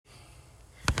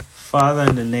Father,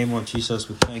 in the name of Jesus,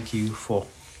 we thank you for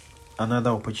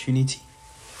another opportunity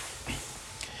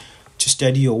to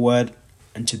study your word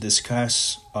and to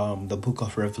discuss the book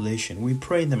of Revelation. We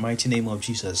pray in the mighty name of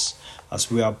Jesus,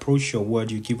 as we approach your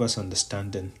word, you give us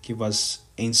understanding, give us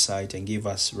insight, and give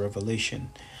us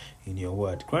revelation in your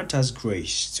word. Grant us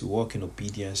grace to walk in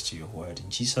obedience to your word. In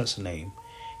Jesus' name,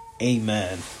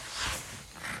 amen.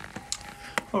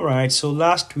 All right, so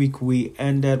last week we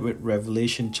ended with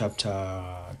Revelation chapter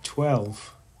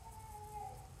 12.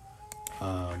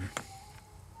 Last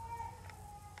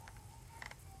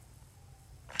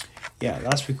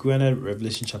week we ended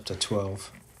Revelation chapter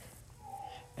 12.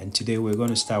 And today we're going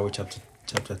to start with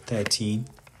chapter 13.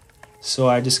 So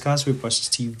I discussed with Pastor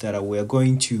Steve that we're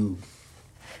going to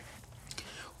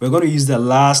use the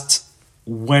last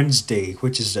Wednesday,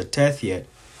 which is the 30th,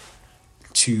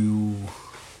 to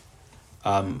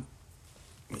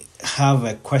have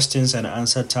a questions and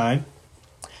answer time.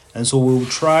 And so we'll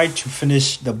try to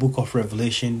finish the book of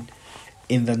Revelation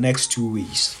in the next 2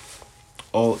 weeks.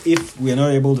 Or if we're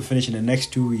not able to finish in the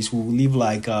next 2 weeks, we'll leave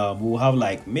we'll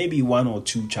have maybe 1 or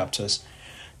 2 chapters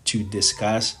to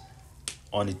discuss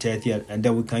on the 30th, and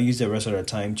then we can use the rest of the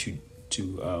time to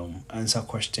answer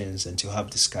questions and to have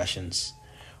discussions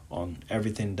on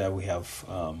everything that we have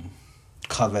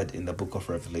covered in the book of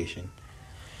Revelation.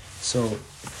 So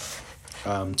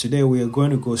today we are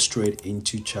going to go straight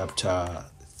into chapter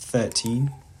 13,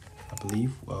 I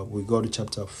believe. We go to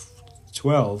chapter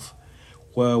 12,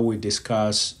 where we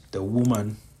discuss the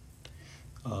woman.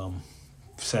 We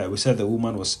said the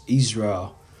woman was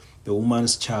Israel. The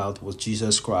woman's child was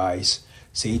Jesus Christ.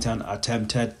 Satan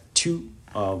attempted to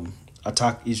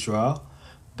attack Israel,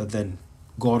 but then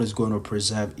God is going to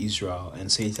preserve Israel, and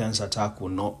Satan's attack will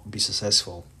not be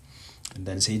successful. And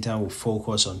then Satan will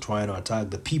focus on trying to attack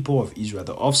the people of Israel,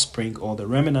 the offspring or the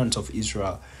remnant of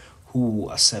Israel who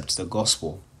accepts the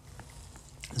gospel.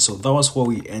 So that was where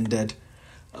we ended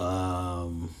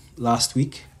last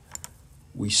week.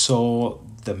 We saw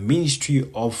the ministry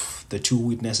of the 2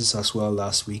 witnesses as well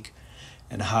last week,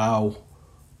 and how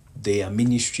their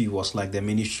ministry was like the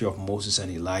ministry of Moses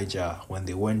and Elijah when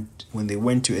they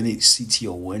went to any city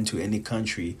or went to any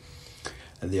country,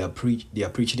 and they are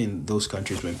preaching in those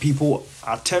countries. When people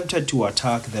attempted to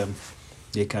attack them,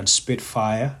 they can spit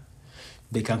fire.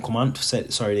 They can command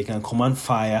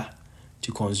fire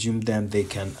to consume them. They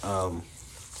can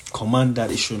command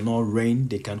that it should not rain.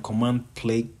 They can command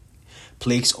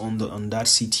plagues on that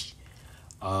city.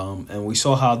 And we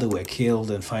saw how they were killed,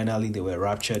 and finally they were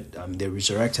raptured. They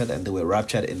resurrected, and they were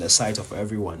raptured in the sight of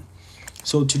everyone.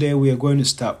 So today we are going to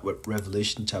start with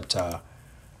Revelation chapter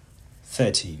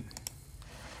 13.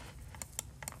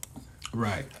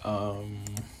 Right.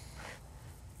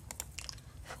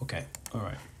 Okay. All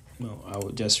right. No, I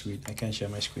will just read. I can't share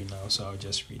my screen now, so I'll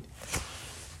just read.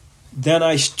 Then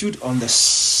I stood on the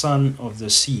sun of the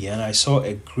sea, and I saw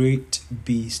a great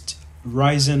beast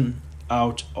rising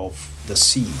out of the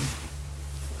sea,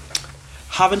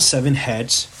 having 7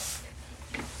 heads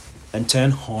and 10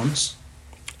 horns,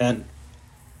 and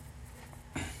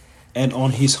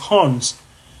on his horns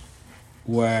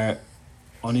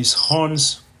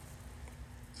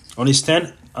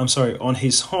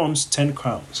 10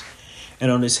 crowns,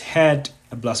 and on his head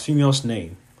a blasphemous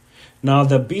name. Now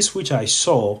the beast which I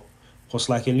saw was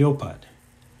like a leopard.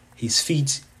 His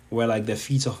feet were like the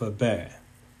feet of a bear.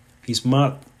 His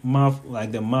mouth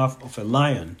like the mouth of a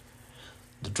lion.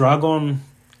 The dragon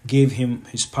gave him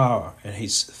his power and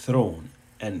his throne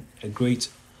and a great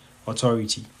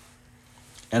authority.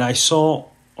 And I saw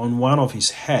on one of his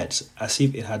heads as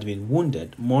if it had been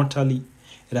wounded mortally.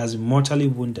 It has been mortally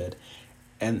wounded,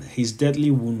 and his deadly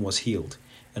wound was healed.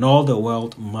 And all the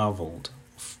world marveled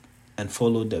and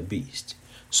followed the beast.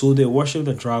 So they worshipped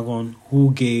the dragon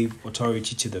who gave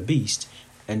authority to the beast,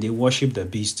 and they worshipped the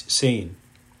beast, saying,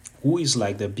 "Who is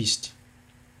like the beast?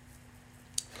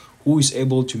 Who is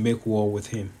able to make war with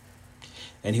him?"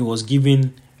 And he was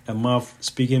given a mouth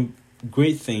speaking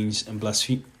great things and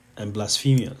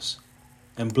blasphemous.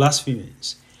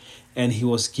 And he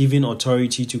was given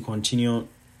authority to continue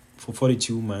for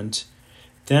 42 months.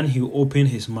 Then he opened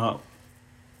his mouth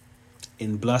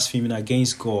in blaspheming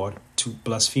against God, to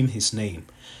blaspheme his name,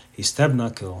 his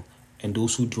tabernacle, and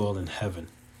those who dwell in heaven.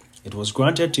 It was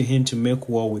granted to him to make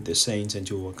war with the saints and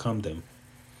to overcome them.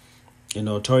 And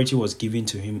authority was given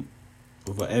to him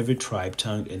over every tribe,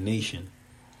 tongue, and nation.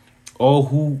 All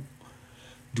who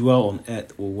dwell on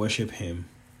earth will worship him,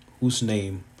 whose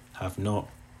name have not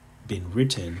been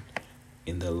written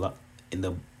in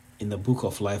the book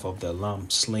of life of the Lamb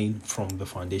slain from the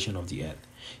foundation of the earth.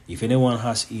 If anyone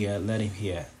has ear, let him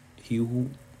hear. He who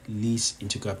leads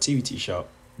into captivity shall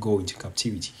go into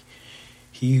captivity.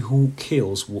 He who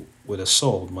kills with a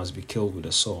sword must be killed with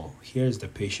a sword. Here is the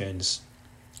patience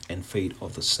and faith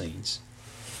of the saints.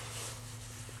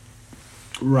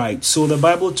 Right, so the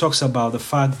Bible talks about the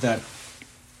fact that,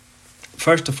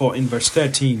 first of all, in verse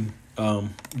 13,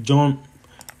 John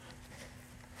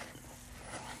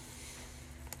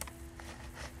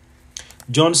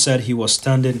said he was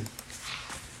standing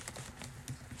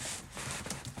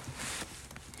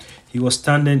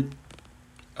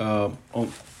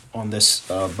on this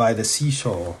by the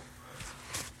seashore,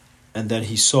 and then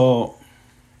he saw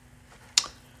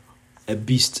a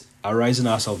beast arising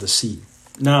out of the sea.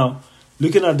 Now,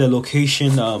 looking at the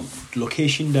location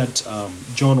that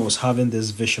John was having this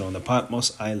vision on the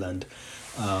Patmos Island,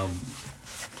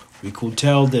 we could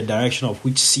tell the direction of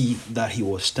which sea that he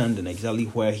was standing, exactly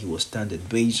where he was standing,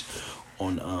 based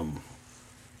on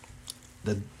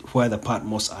where the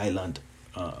Patmos Island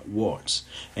was.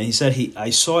 And he said,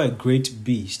 I saw a great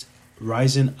beast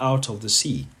rising out of the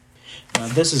sea. Now,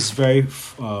 this is very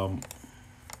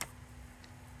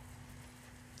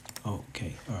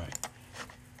okay,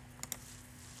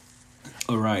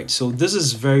 all right, so this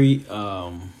is very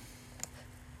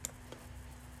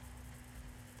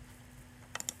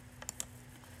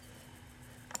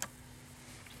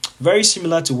very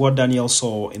similar to what Daniel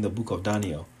saw in the book of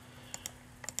Daniel,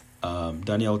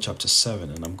 Daniel chapter 7,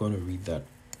 and I'm going to read that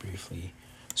briefly.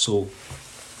 So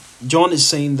John is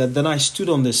saying that then I stood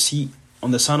on the sea,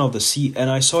 on the sand of the sea, and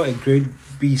I saw a great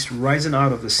beast rising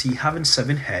out of the sea, having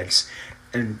 7 heads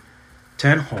and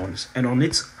 10 horns, and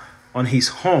on his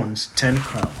horns 10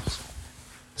 crowns.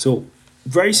 So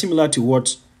very similar to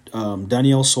what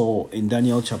Daniel saw in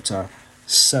Daniel chapter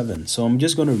 7. So I'm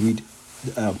just going to read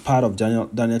part of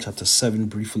Daniel chapter 7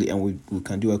 briefly, and we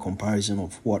can do a comparison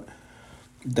of what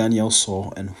Daniel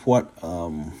saw and what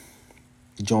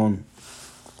John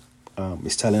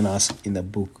is telling us in the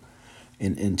book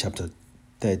in chapter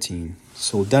 13.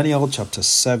 So Daniel chapter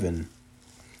 7,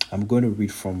 I'm going to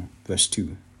read from verse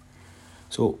 2.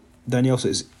 So Daniel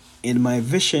says, in my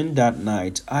vision that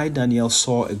night, I, Daniel,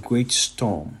 saw a great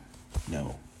storm.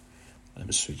 Now, let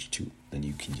me switch to the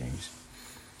New King James.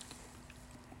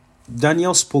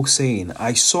 Daniel spoke, saying,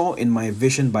 I saw in my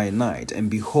vision by night, and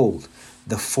behold,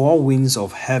 the 4 winds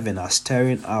of heaven are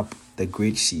stirring up the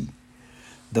great sea.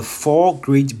 The 4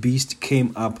 great beasts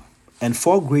came up, and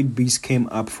 4 great beasts came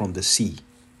up from the sea.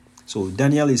 So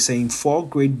Daniel is saying 4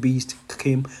 great beasts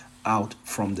came out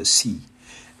from the sea.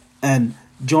 And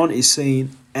John is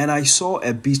saying, and I saw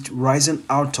a beast rising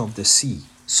out of the sea.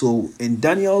 So in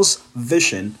Daniel's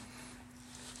vision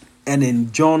and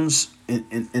in John's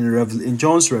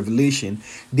revelation,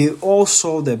 they all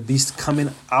saw the beast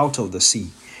coming out of the sea.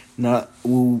 Now,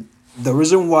 the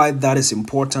reason why that is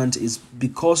important is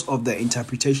because of the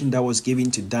interpretation that was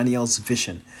given to Daniel's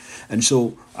vision. And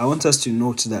so I want us to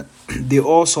note that they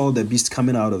all saw the beast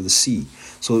coming out of the sea.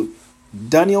 So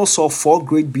Daniel saw 4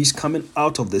 great beasts coming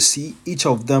out of the sea, each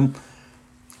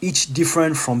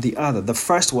different from the other. The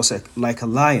first was like a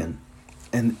lion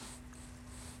and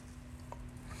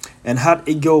had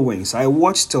eagle wings. I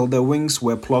watched till the wings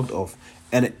were plucked off,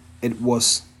 and it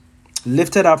was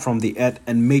lifted up from the earth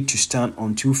and made to stand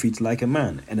on 2 feet like a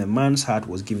man, and a man's heart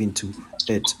was given to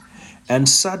it. And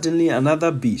suddenly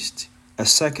another beast, a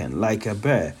second, like a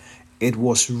bear, it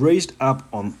was raised up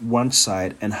on one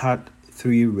side and had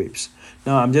 3 ribs.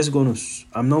 Now I'm not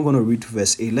going to read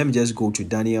verse 8. Let me just go to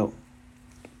Daniel.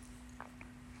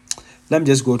 Let me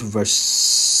just go to verse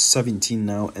 17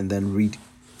 now, and then read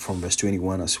from verse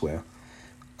 21 as well.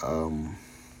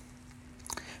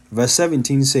 Verse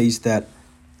 17 says that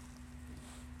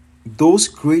those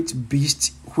great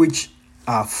beasts which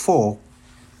are 4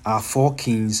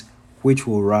 kings which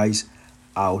will rise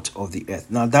out of the earth.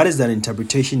 Now that is that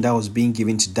interpretation that was being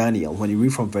given to Daniel. When you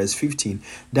read from verse 15,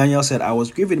 Daniel said, I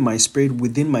was grieved in my spirit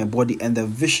within my body, and the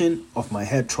vision of my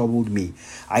head troubled me.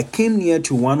 I came near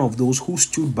to one of those who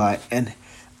stood by and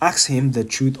asked him the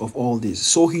truth of all this.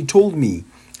 So he told me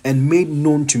and made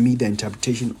known to me the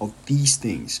interpretation of these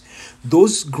things.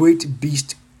 Those great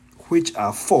beasts which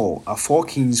are 4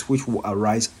 kings which will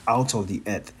arise out of the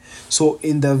earth. So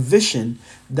in the vision,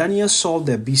 Daniel saw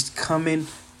the beast coming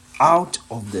out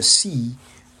of the sea,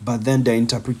 but then the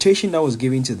interpretation that was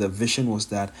given to the vision was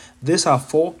that these are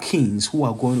 4 kings who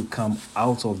are going to come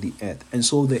out of the earth. And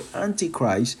so the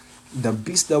Antichrist, the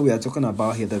beast that we are talking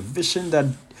about here, the vision that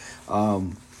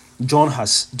John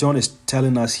is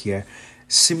telling us here,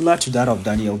 similar to that of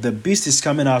Daniel, the beast is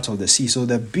coming out of the sea. So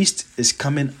the beast is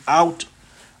coming out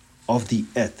of the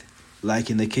earth. like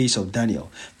in the case of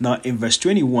Daniel. Now, in verse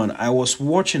 21, I was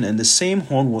watching, and the same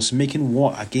horn was making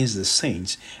war against the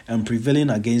saints and prevailing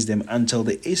against them until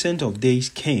the Ancient of Days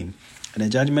came, and a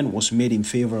judgment was made in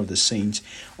favor of the saints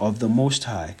of the Most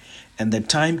High. And the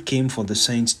time came for the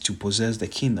saints to possess the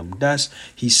kingdom. Thus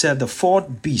he said, the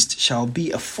fourth beast shall be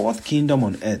a fourth kingdom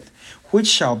on earth, which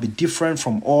shall be different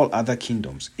from all other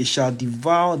kingdoms. It shall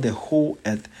devour the whole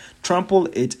earth, trample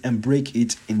it, and break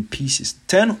it in pieces.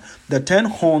 The 10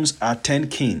 horns are 10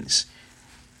 kings,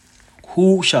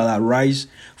 who shall arise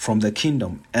from the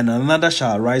kingdom, and another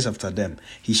shall arise after them.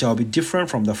 He shall be different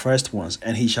from the first ones,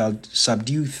 and he shall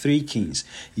subdue 3 kings.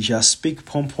 He shall speak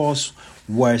pompous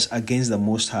words against the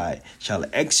Most High,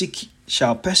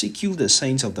 shall persecute the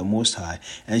saints of the Most High,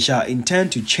 and shall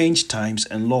intend to change times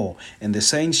and law, and the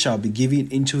saints shall be given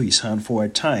into his hand for a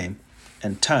time,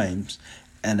 and times,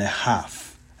 and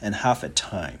half a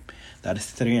time, that is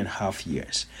 3.5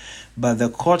 years. But the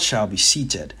court shall be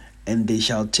seated, and they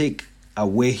shall take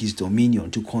away his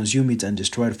dominion, to consume it and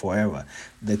destroy it forever.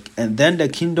 And then the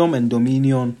kingdom and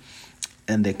dominion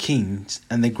and the kings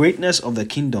and the greatness of the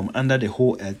kingdom under the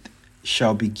whole earth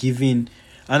shall be given,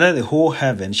 under the whole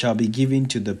heaven shall be given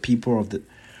to the people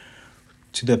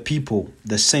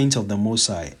the saints of the Most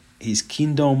High. His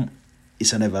kingdom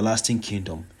is an everlasting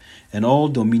kingdom, and all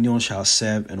dominion shall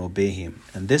serve and obey him.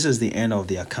 And this is the end of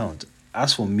the account.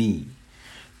 As for me,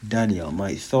 Daniel,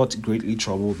 my thought greatly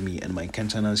troubled me, and my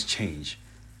countenance changed,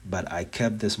 but I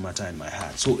kept this matter in my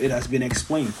heart. So it has been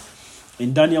explained.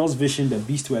 In Daniel's vision, the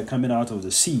beasts were coming out of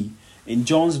the sea. In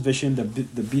John's vision,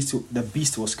 the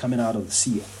beast was coming out of the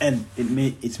sea, and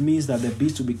it means that the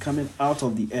beast will be coming out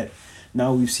of the earth.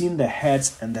 Now we've seen the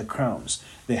heads and the crowns.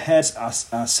 The heads are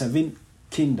 7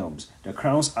 kingdoms. The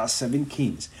crowns are 7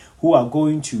 kings who are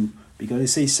going to, because it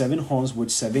says 7 horns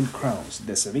with 7 crowns.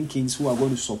 The 7 kings who are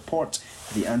going to support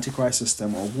the Antichrist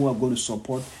system, or who are going to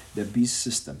support the beast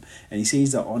system. And he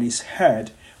says that on his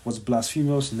head was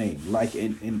blasphemous name, like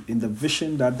in the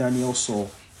vision that Daniel saw.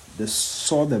 They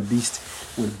saw the beast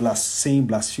with saying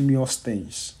blasphemous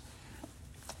things.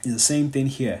 It's the same thing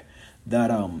here that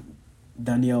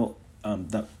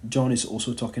that John is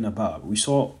also talking about. We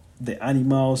saw the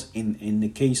animals in the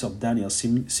case of Daniel,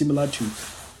 similar to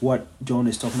what John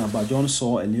is talking about. John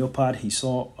saw a leopard, he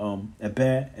saw a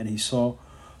bear, and he saw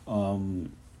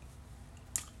and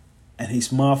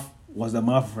his mouth was the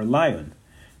mouth of a lion.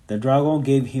 The dragon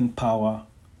gave him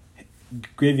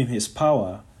his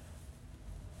power,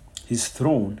 his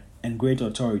throne, and great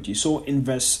authority. So in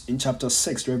chapter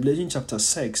 6, Revelation chapter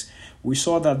 6, we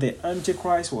saw that the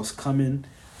Antichrist was coming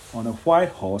on a white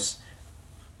horse,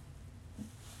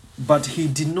 but he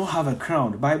did not have a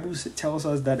crown. The Bible tells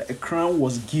us that a crown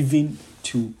was given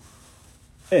to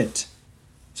it.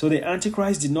 So the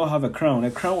Antichrist did not have a crown.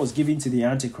 A crown was given to the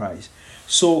Antichrist.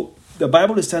 So the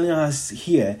Bible is telling us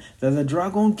here that the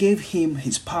dragon gave him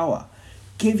his power,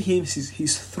 gave him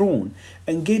his throne,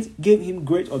 and gave him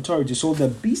great authority. So the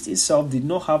beast itself did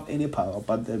not have any power,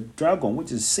 but the dragon,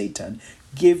 which is Satan,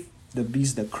 gave the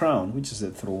beast the crown, which is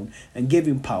the throne, and gave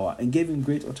him power and gave him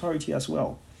great authority as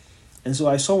well. And so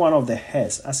I saw one of the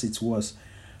heads as it was.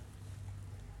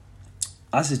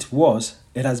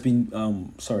 It has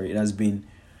been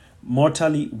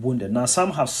mortally wounded. Now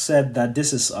some have said that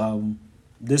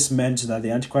this meant that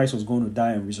the Antichrist was going to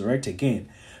die and resurrect again.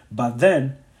 But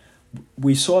then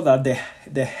we saw that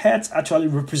the head actually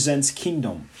represents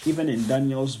kingdom, even in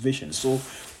Daniel's vision. So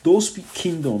those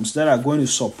kingdoms that are going to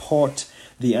support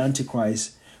the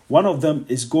Antichrist, one of them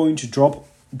is going to drop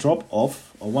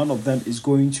off, or one of them is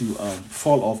going to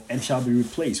fall off and shall be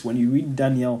replaced. When you read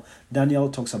Daniel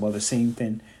talks about the same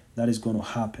thing that is going to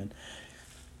happen.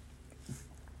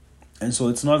 And so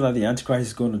it's not that the Antichrist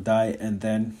is going to die and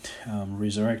then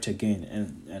resurrect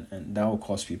again, and that will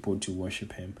cause people to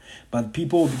worship him. But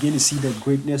people will begin to see the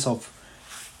greatness of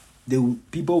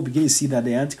people will begin to see that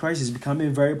the Antichrist is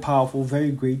becoming very powerful, very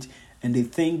great, and they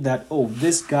think that, oh,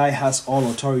 this guy has all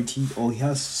authority, or he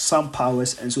has some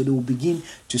powers, and so they will begin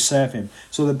to serve him.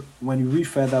 So when you read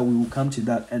further, we will come to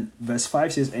that. And verse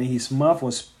 5 says, and his mouth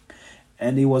was,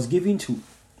 and he was given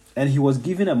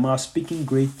a mouth speaking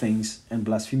great things and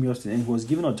blasphemous, and he was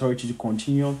given authority to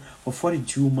continue for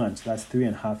 42 months, that's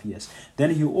 3.5 years.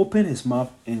 Then he opened his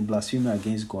mouth in blasphemy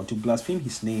against God, to blaspheme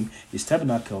his name, his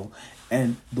tabernacle,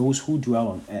 and those who dwell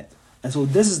on earth. And so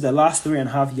this is the last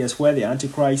 3.5 years where the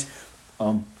Antichrist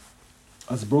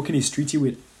has broken his treaty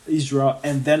with Israel,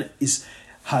 and then is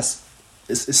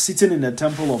sitting in the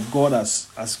temple of God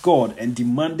as God, and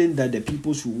demanding that the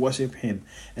people should worship him.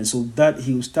 And so that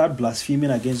he will start blaspheming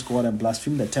against God and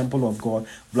blaspheme the temple of God,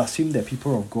 blaspheme the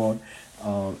people of God,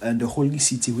 and the holy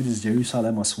city, which is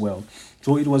Jerusalem as well.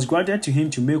 So it was granted to him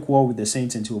to make war with the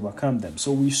saints and to overcome them.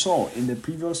 So we saw in the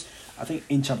previous, I think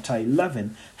in chapter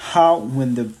 11, how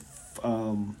when the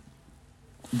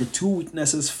two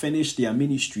witnesses finished their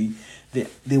ministry,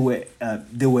 they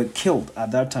were killed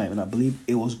at that time, and I believe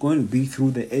it was going to be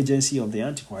through the agency of the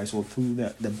Antichrist or through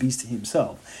the beast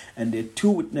himself, and the two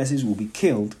witnesses will be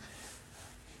killed,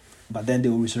 but then they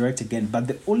will resurrect again. But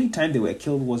the only time they were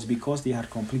killed was because they had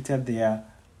completed their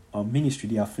ministry,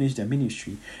 they have finished their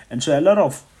ministry. And so a lot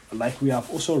of, like we have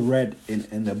also read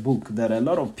in the book, that a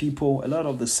lot of people, a lot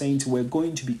of the saints were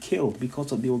going to be killed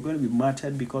because they were going to be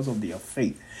martyred because of their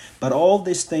faith. But all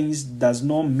these things does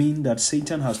not mean that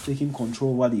Satan has taken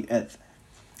control over the earth.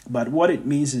 But what it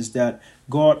means is that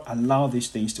God allowed these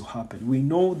things to happen. We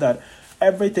know that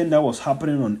everything that was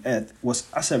happening on earth was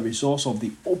as a result of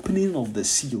the opening of the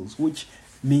seals, which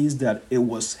means that it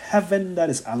was heaven that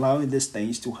is allowing these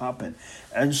things to happen.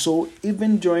 And so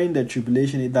even during the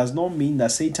tribulation, it does not mean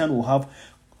that Satan will have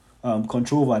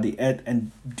control over the earth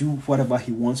and do whatever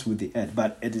he wants with the earth,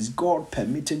 but it is God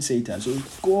permitting Satan. So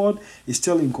God is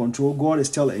still in control. God is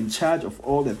still in charge of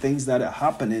all the things that are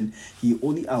happening. He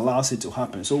only allows it to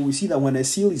happen. So we see that when a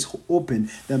seal is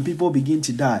open, then people begin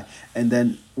to die, and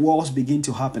then wars begin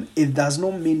to happen. It does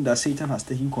not mean that Satan has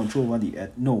taken control over the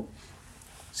earth. No.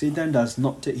 Satan does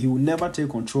not. He will never take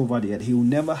control over the earth. He will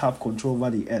never have control over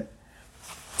the earth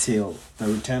till the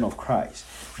return of Christ.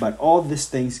 But all these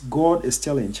things, God is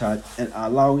still in charge and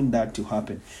allowing that to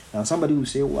happen. Now, somebody will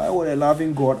say, why would a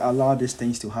loving God allow these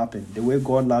things to happen the way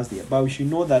God loves the earth? But we should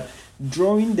know that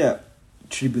during the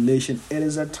tribulation, it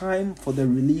is a time for the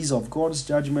release of God's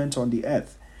judgment on the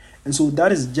earth. And so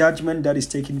that is judgment that is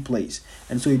taking place.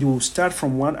 And so it will start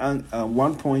from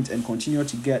one point and continue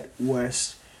to get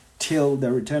worse till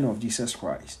the return of Jesus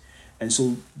Christ. And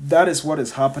so that is what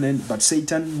is happening. But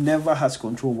Satan never has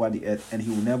control over the earth, and he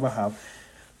will never have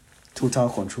total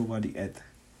control over the earth.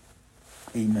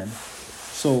 Amen.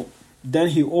 So then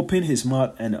he opened his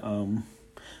mouth and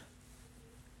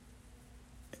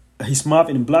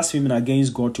in blaspheming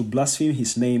against God, to blaspheme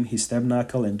his name, his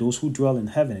tabernacle, and those who dwell in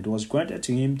heaven. It was granted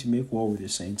to him to make war with the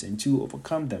saints and to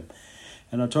overcome them.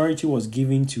 And authority was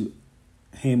given to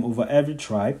him over every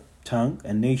tribe, tongue,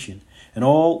 and nation, and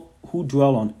all who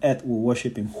dwell on earth will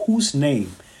worship him, whose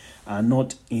name are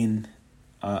not in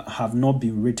have not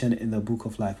been written in the book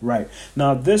of life. Right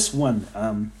now, this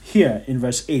one here in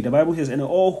verse 8, the Bible says, and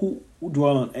all who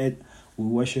dwell on earth will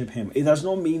worship him. It does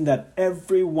not mean that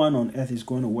everyone on earth is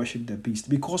going to worship the beast,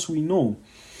 because we know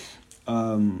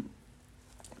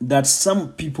that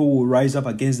some people will rise up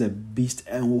against the beast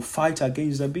and will fight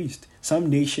against the beast. Some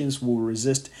nations will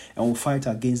resist and will fight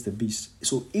against the beast.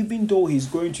 So even though he's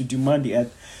going to demand the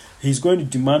earth, he's going to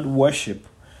demand worship,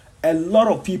 a lot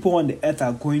of people on the earth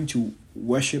are going to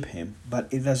worship him,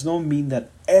 but it does not mean that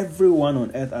everyone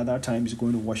on earth at that time is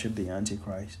going to worship the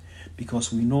Antichrist,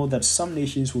 because we know that some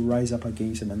nations will rise up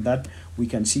against him, and that we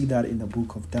can see that in the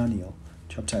book of Daniel,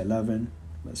 chapter 11,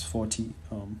 verse 40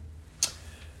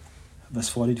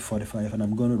 to 45, and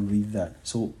I'm going to read that.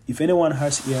 So if anyone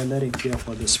has ear, let it hear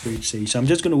what the Spirit says. So I'm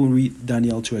just going to read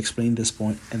Daniel to explain this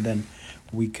point, and then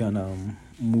we can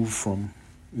move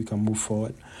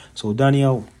forward. So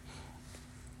Daniel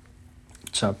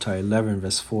chapter 11,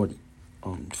 verse 40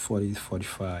 to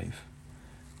 45.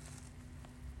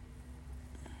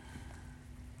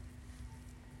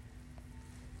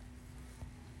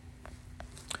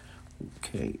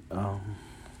 Okay.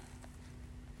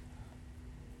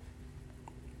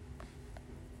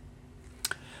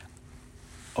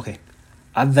 Okay.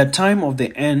 At the time of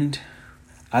the end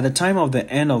of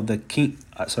the king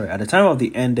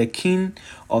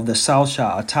of the south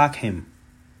shall attack him.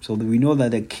 So we know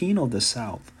that the king of the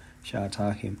south shall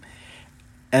attack him.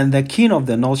 And the king of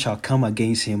the north shall come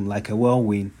against him like a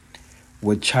whirlwind,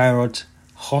 with chariot,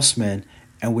 horsemen,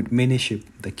 and with many sheep.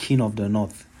 The king of the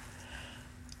north.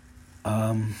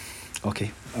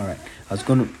 Okay, all right.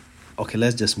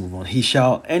 Let's just move on. He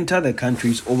shall enter the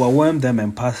countries, overwhelm them,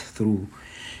 and pass through.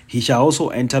 He shall also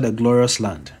enter the glorious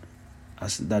land,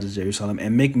 as that is Jerusalem,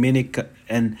 and make many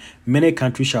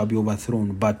countries shall be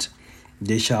overthrown, but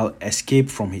they shall escape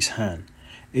from his hand.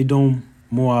 Edom,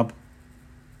 Moab,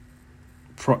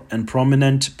 and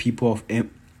prominent people of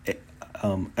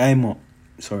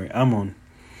Ammon.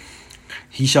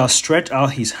 He shall stretch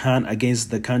out his hand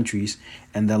against the countries,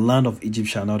 and the land of Egypt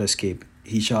shall not escape.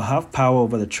 He shall have power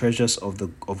over the treasures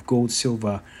of gold,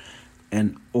 silver,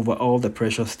 and over all the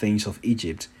precious things of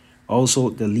Egypt. Also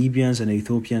the Libyans and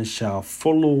Ethiopians shall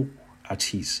follow at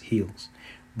his heels.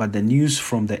 But the news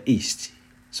from the east,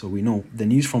 so we know the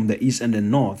news from the east and the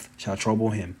north shall trouble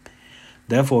him.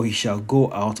 Therefore, he shall go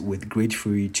out with great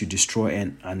fury to destroy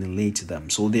and annihilate them.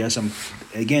 So there are some,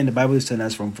 again, the Bible is telling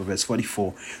us from verse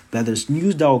 44 that there's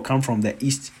news that will come from the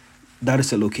east, that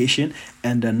is a location,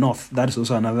 and the north, that is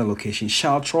also another location,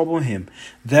 shall trouble him.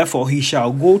 Therefore, he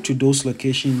shall go to those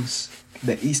locations,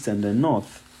 the east and the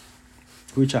north,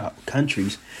 which are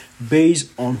countries, based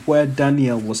on where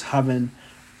Daniel was having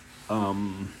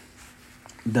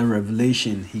the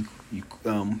revelation.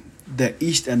 The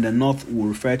east and the north will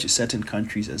refer to certain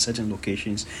countries and certain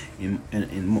locations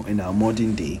in our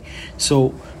modern day.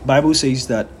 So Bible says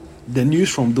that the news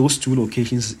from those two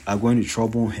locations are going to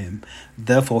trouble him.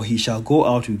 Therefore, he shall go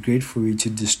out with great fury to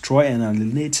destroy and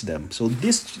annihilate them. So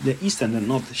the east and the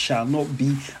north shall not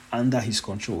be under his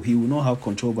control. He will not have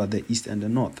control over the east and the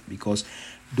north, because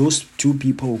those two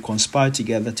people will conspire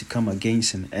together to come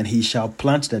against him. And he shall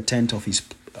plant the tent of his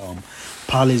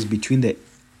palace between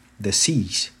the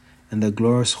seas and the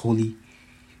glorious holy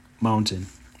mountain.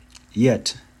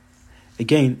 Yet,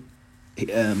 again,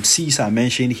 seas are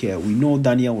mentioned here. We know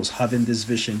Daniel was having this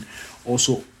vision.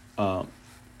 Also,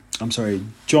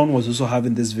 John was also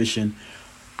having this vision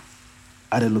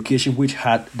at a location which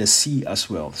had the sea as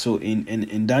well. So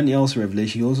in Daniel's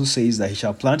revelation, he also says that he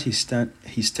shall plant his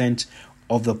tent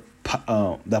of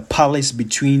the palace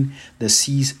between the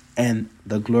seas and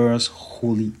the glorious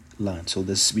holy land. So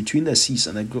this between the seas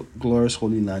and the glorious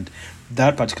holy land,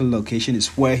 that particular location is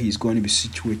where he's going to be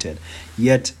situated.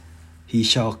 Yet he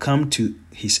shall come to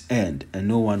his end, and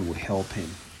no one will help him.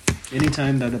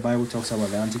 Anytime that the Bible talks about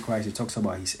the Antichrist, it talks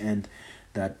about his end,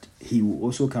 that he will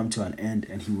also come to an end,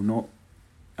 and he will not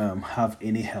have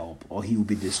any help, or he will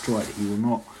be destroyed. He will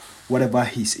not, whatever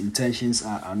his intentions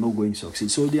are not going to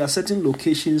succeed. So there are certain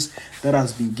locations that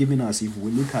has been given us. If we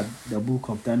look at the book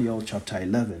of Daniel chapter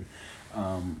 11,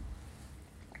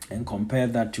 and compare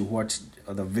that to what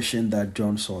the vision that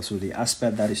John saw, so the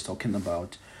aspect that is talking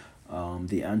about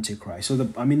the Antichrist. So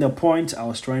the point I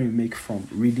was trying to make from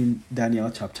reading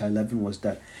Daniel chapter 11 was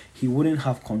that he wouldn't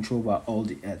have control over all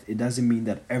the earth. It doesn't mean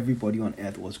that everybody on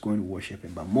earth was going to worship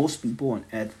him, but most people on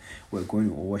earth were going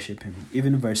to worship him.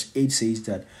 Even verse 8 says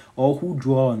that all who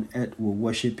dwell on earth will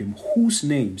worship him, whose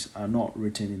names are not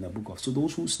written in the book of. So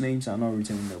those whose names are not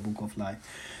written in the book of life.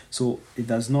 So it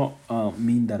does not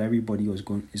mean that everybody is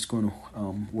going to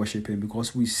worship him,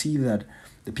 because we see that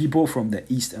the people from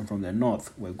the east and from the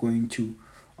north were going to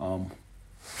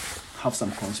have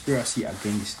some conspiracy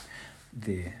against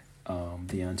the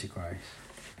Antichrist.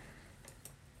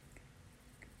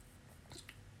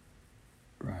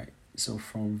 Right. So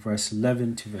from verse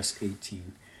 11 to verse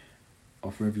 18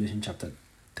 of Revelation chapter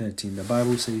 13, the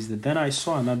Bible says that then I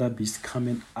saw another beast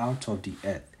coming out of the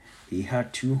earth. He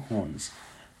had two horns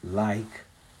like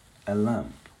a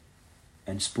lamb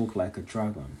and spoke like a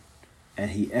dragon.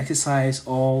 And he exercised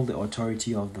all the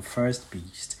authority of the first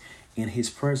beast in his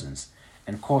presence,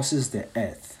 and causes the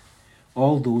earth,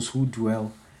 all those who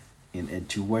dwell in it,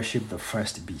 to worship the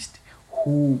first beast,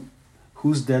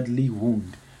 whose deadly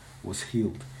wound was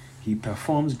healed. He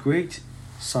performs great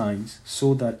signs,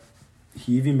 so that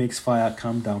he even makes fire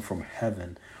come down from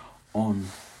heaven on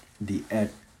the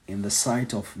earth in the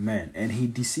sight of men, and he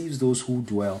deceives those who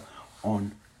dwell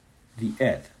on the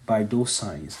earth by those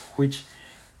signs which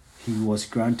he was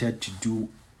granted to do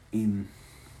in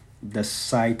the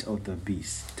sight of the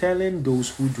beast, telling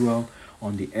those who dwell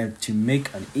on the earth to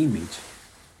make an image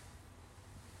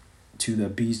to the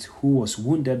beast who was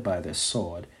wounded by the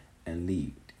sword and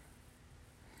lived.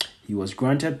 He was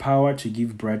granted power to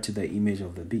give breath to the image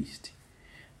of the beast,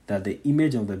 that the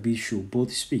image of the beast should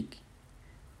both speak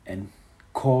and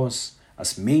cause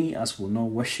as many as will not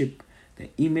worship the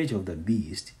image of the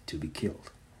beast to be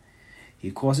killed.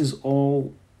 He causes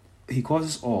all,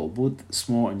 both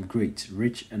small and great,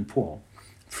 rich and poor,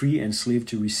 free and slave,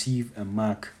 to receive a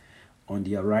mark on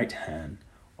their right hand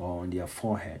or on their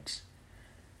foreheads,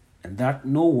 and that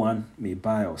no one may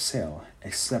buy or sell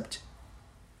except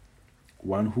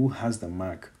one who has the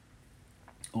mark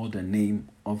or the name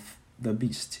of the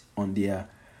beast on their,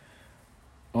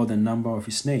 or the number of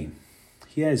his name.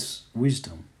 Here is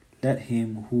wisdom. Let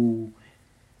him who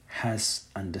has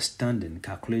understanding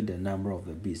calculate the number of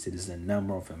the beast. It is the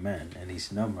number of a man, and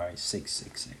his number is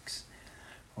 666.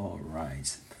 All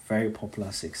right, very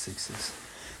popular 666.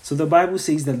 So the Bible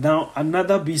says that now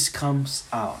another beast comes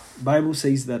out. Bible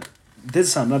says that this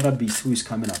is another beast who is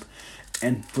coming up.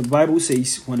 And the Bible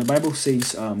says, when the Bible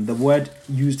says the word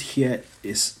used here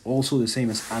is also the same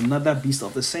as another beast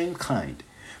of the same kind.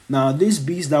 Now, this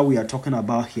beast that we are talking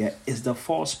about here is the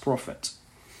false prophet.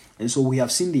 And so we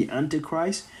have seen the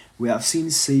Antichrist, we have seen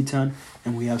Satan,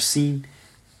 and we have seen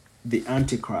the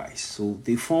Antichrist. So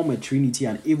they form a trinity,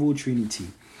 an evil trinity.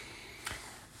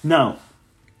 Now,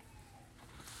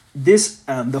 this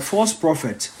the false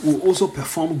prophet will also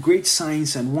perform great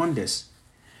signs and wonders.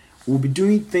 Will be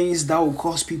doing things that will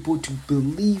cause people to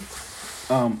believe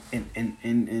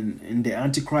in the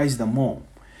Antichrist the more.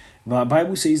 The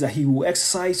Bible says that he will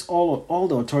exercise all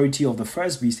the authority of the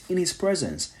first beast in his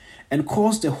presence and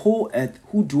cause the whole earth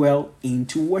who dwell in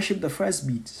to worship the first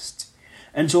beast.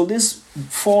 And so this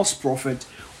false prophet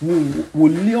will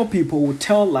lure people, will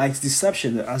tell lies,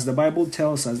 deception, as the Bible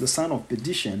tells us, the son of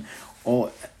perdition,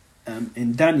 or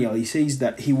in Daniel, he says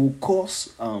that he will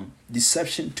cause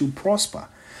deception to prosper.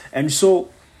 And so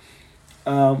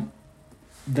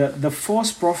the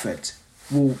false prophet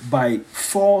will, by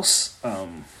false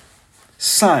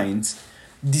signs,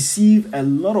 deceive a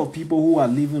lot of people who are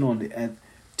living on the earth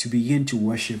to begin to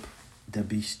worship the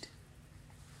beast.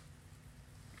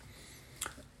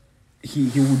 He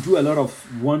will do a lot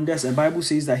of wonders, and the Bible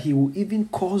says that he will even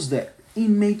cause the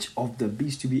image of the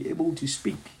beast to be able to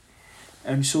speak.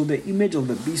 And so the image of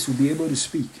the beast will be able to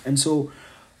speak. And so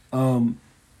I'm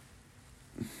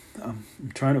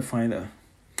trying to find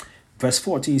verse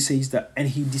 14 says that, and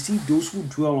he deceived those who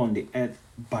dwell on the earth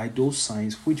by those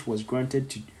signs which was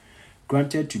granted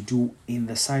to do in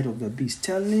the sight of the beast,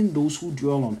 telling those who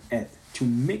dwell on earth to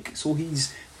make. So he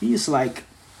is like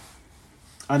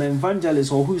an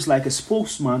evangelist, or who is like a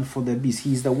spokesman for the beast.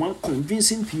 He's the one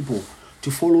convincing people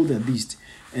to follow the beast.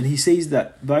 And he says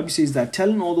that, the Bible says that,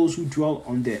 telling all those who dwell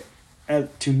on the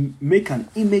earth to make an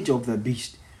image of the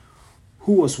beast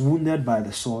who was wounded by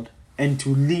the sword and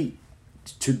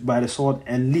by the sword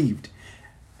and lived.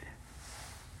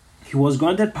 He was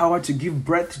granted power to give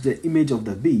breath to the image of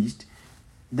the beast,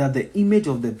 that the image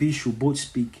of the beast should both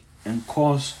speak and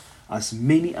cause as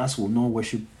many as will not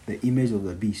worship the image of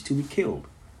the beast to be killed.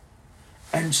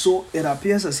 And so it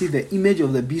appears as if the image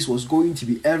of the beast was going to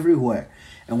be everywhere.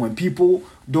 And when people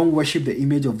don't worship the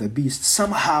image of the beast,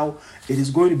 somehow it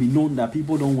is going to be known that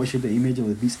people don't worship the image of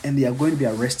the beast, and they are going to be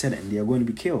arrested and they are going to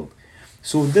be killed.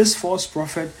 So this false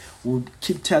prophet will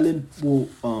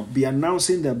be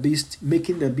announcing the beast,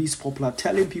 making the beast popular,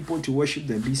 telling people to worship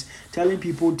the beast, telling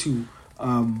people to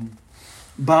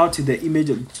bow to the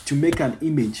image, to make an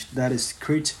image that is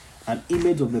create an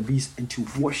image of the beast and to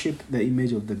worship the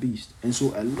image of the beast. And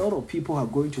so a lot of people are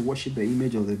going to worship the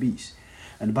image of the beast.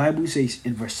 And the Bible says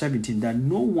in verse 17 that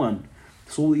no one,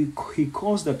 so he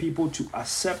caused the people to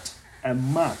accept a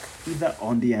mark either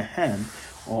on their hand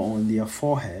or on their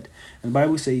forehead. And the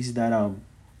Bible says that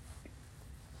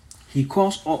he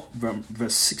caused all,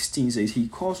 verse 16 says, he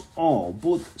caused all,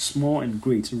 both small and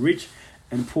great, rich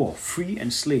and poor, free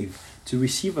and slave, to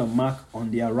receive a mark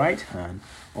on their right hand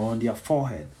or on their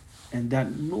forehead, and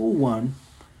that no one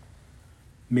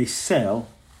may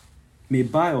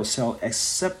buy or sell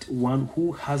except one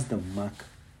who has the mark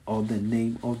or the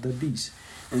name of the beast.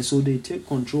 And so they take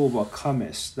control over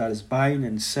commerce, that is buying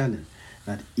and selling.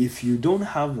 That if you don't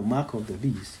have the mark of the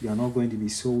beast, you are not going to be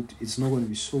sold. It's not going to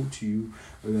be sold to you,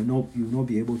 or you will not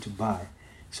be able to buy.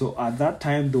 So at that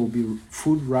time there will be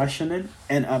food rationing,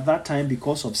 and at that time,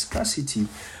 because of scarcity,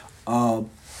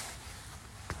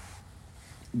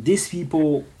 these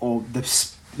people, or the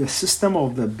system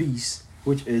of the beast,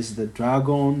 which is the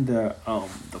dragon, the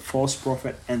false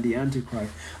prophet, and the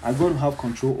Antichrist, are going to have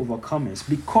control over commerce,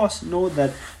 because know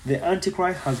that the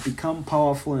Antichrist has become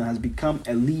powerful and has become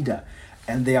a leader,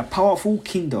 and they are powerful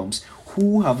kingdoms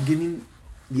who have given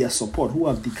their support, who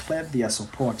have declared their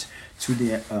support to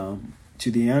the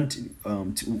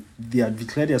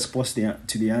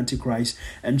Antichrist,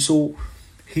 and so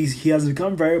he has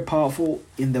become very powerful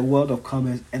in the world of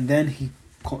commerce. And then he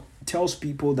tells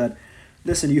people that,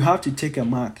 listen, you have to take a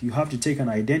mark, you have to take an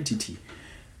identity.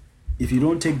 If you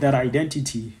don't take that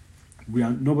identity,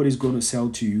 nobody's going to sell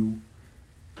to you.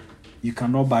 You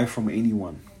cannot buy from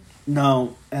anyone.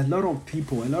 Now, a lot of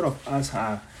people, a lot of us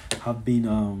have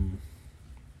been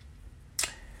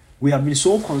we have been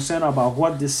so concerned about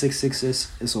what this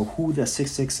 666 is, or who the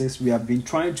 666 is. We have been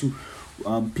trying to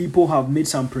people have made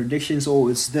some predictions. Oh,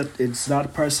 it's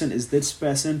that person, it's this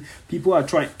person. People are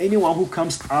trying, anyone who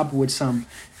comes up with some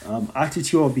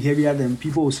attitude or behavior, then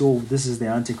people will say, oh, this is the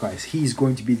Antichrist, he's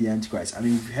going to be the Antichrist. I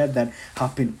mean, we've had that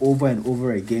happen over and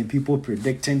over again, people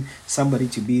predicting somebody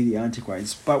to be the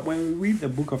Antichrist. But when we read the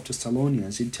book of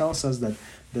Thessalonians, it tells us that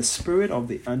the spirit of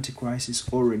the Antichrist is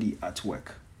already at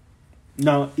work.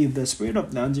 Now, if the spirit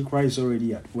of the Antichrist is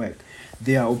already at work,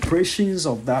 there are operations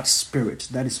of that spirit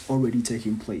that is already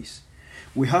taking place.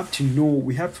 We have to know,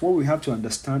 what we have to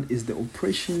understand is the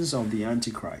operations of the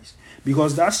Antichrist,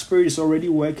 because that spirit is already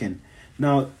working.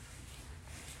 Now,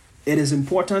 it is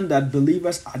important that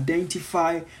believers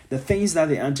identify the things that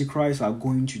the Antichrist are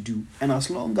going to do. And as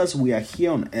long as we are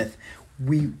here on earth,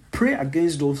 we pray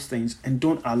against those things and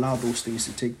don't allow those things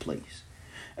to take place.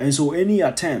 And so any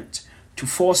attempt to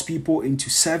force people into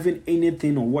serving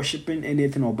anything or worshiping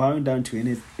anything or bowing down to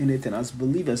anything as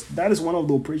believers, that is one of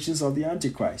the operations of the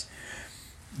Antichrist.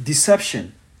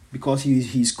 Deception, because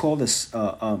he's called this,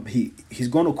 he's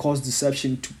going to cause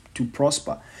deception to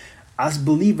prosper. As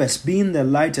believers, being the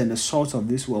light and the salt of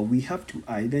this world, we have to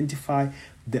identify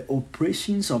the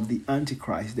operations of the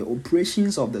Antichrist, the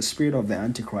operations of the spirit of the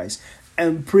Antichrist,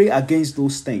 and pray against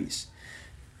those things.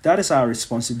 That is our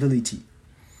responsibility.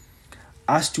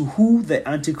 As to who the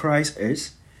Antichrist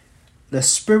is, the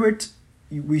spirit,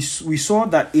 we saw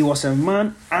that it was a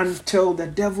man until the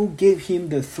devil gave him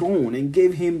the throne and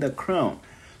gave him the crown.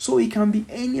 So it can be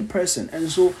any person.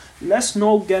 And so let's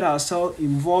not get ourselves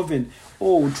involved in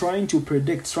trying to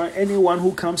predict anyone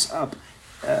who comes up.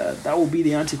 That will be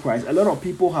the Antichrist. A lot of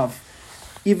people have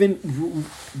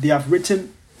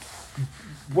written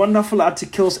wonderful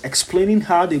articles explaining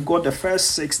how they got the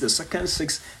first 6, the second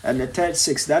 6, and the third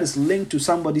 6. That is linked to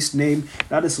somebody's name.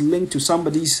 That is linked to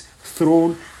somebody's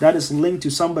throne. That is linked to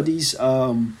somebody's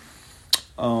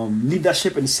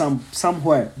leadership in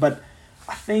somewhere. But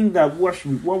I think that what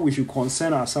we should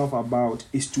concern ourselves about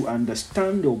is to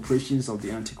understand the operations of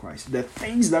the Antichrist, the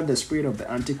things that the spirit of the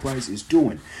Antichrist is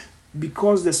doing,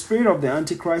 because the spirit of the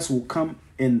Antichrist will come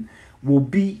and will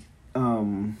be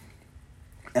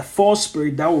a false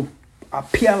spirit that will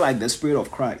appear like the spirit of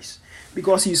Christ,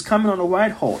 because he's coming on a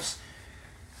white horse,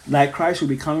 like Christ will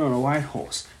be coming on a white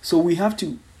horse. So we have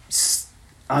to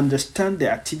understand the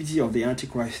activity of the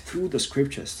Antichrist through the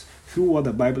scriptures, through what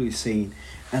the Bible is saying.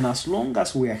 And as long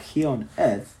as we are here on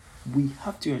earth, we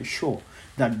have to ensure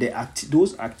that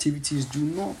those activities do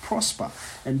not prosper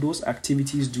and those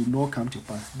activities do not come to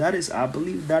pass. That is, I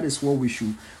believe, that is what we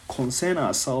should concern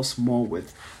ourselves more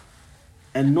with,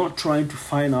 and not trying to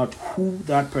find out who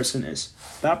that person is.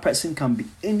 That person can be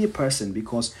any person,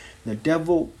 because the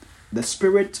devil, the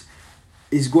spirit,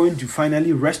 is going to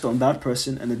finally rest on that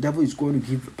person, and the devil is going to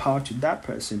give power to that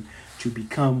person to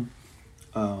become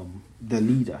the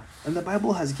leader. And the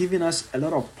Bible has given us a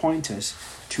lot of pointers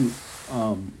to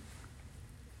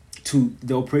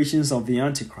the operations of the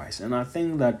Antichrist. And I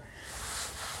think that,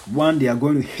 one, they are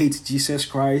going to hate Jesus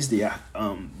Christ. They are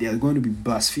going to be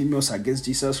blasphemous against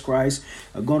Jesus Christ.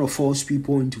 Are going to force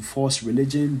people into false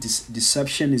religion.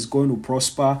 Deception is going to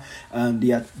prosper, and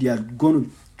they are going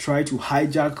to try to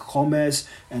hijack commerce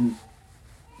and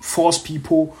force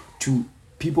people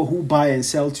who buy and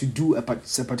sell to do a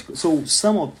particular. So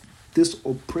some of these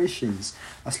operations,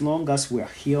 as long as we are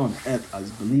here on earth as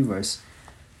believers,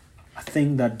 I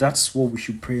think that that's what we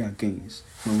should pray against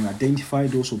when we identify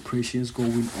those operations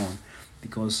going on,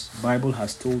 because Bible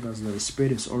has told us that the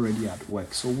spirit is already at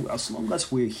work. So as long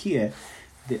as we're here,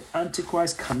 the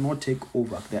Antichrist cannot take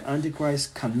over. The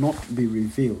Antichrist cannot be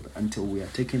revealed until we are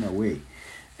taken away.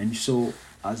 And so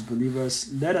as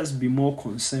believers, let us be more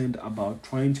concerned about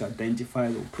trying to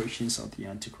identify the operations of the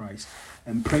Antichrist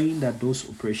and praying that those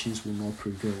operations will not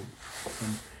prevail.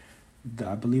 And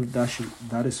I believe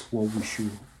that is what we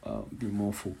should be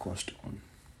more focused on.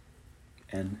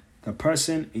 And the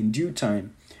person, in due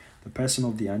time, the person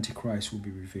of the Antichrist will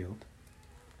be revealed.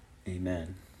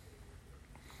 Amen.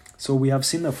 So we have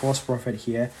seen the false prophet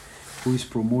here who is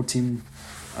promoting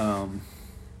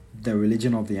the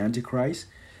religion of the Antichrist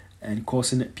and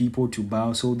causing people to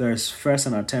bow. So there's first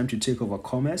an attempt to take over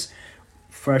commerce.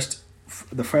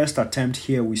 The first attempt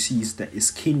here we see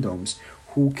is kingdoms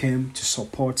who came to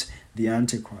support the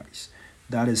Antichrist.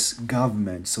 That is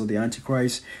government. So the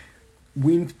Antichrist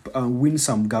win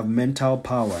some governmental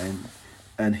power,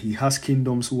 and he has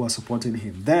kingdoms who are supporting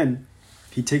him. Then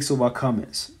he takes over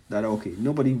commerce. That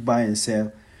nobody buy and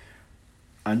sell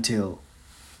until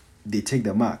they take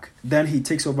the mark. Then he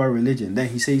takes over religion. Then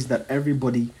he says that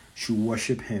everybody should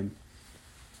worship him.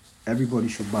 Everybody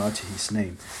should bow to his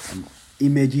name. And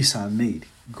images are made.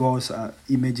 God's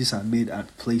images are made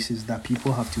at places that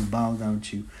people have to bow down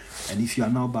to. And if you are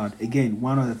not bowed, again,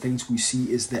 one of the things we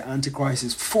see is the Antichrist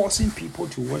is forcing people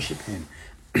to worship him.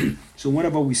 So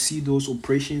whenever we see those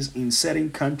operations in certain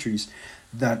countries,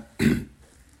 that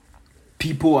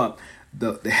people are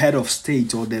the head of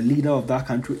state or the leader of that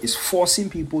country is forcing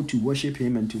people to worship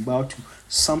him and to bow to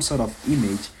some sort of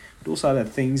image, those are the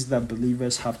things that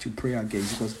believers have to pray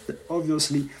against, because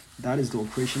obviously that is the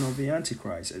operation of the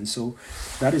Antichrist, and so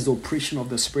that is the operation of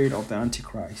the spirit of the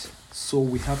Antichrist. So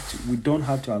we don't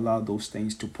have to allow those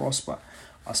things to prosper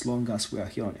as long as we are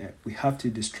here on earth. We have to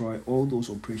destroy all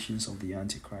those operations of the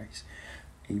Antichrist.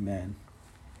 Amen.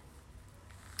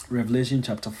 Revelation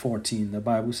chapter 14, the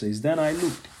Bible says, "Then I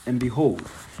looked, and behold,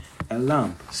 a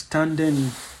Lamb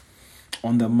standing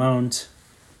on the Mount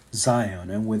Zion,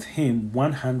 and with him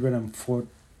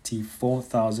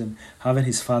 144,000, having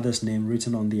his Father's name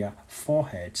written on their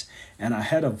foreheads. And I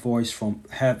heard a voice from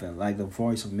heaven, like the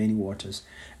voice of many waters,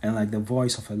 and like the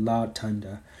voice of a loud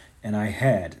thunder. And I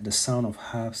heard the sound of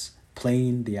harps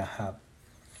playing their harp.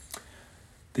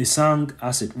 They sang,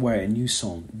 as it were, a new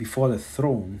song before the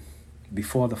throne,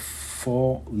 before the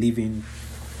four living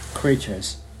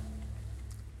creatures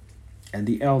and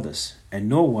the elders. And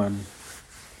no one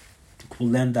could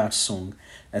learn that song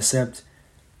except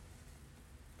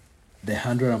the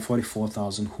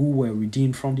 144,000 who were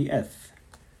redeemed from the earth.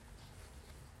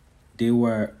 They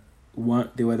were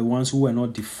the ones who were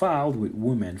not defiled with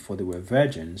women, for they were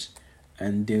virgins,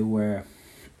 and these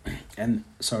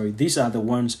are the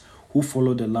ones who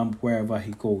follow the Lamb wherever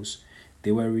he goes.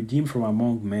 They were redeemed from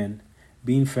among men,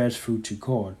 being first fruit to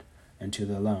God and to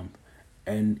the Lamb.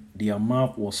 And in their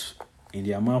mouth was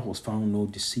found no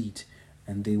deceit,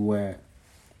 and they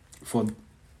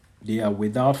are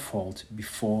without fault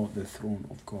before the throne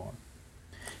of God."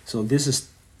 So this is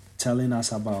telling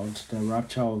us about the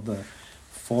rapture of the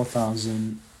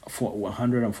 144,000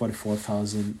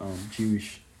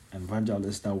 Jewish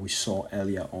evangelists that we saw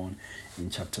earlier on in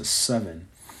chapter 7.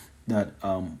 That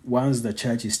once the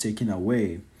church is taken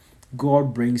away,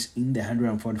 God brings in the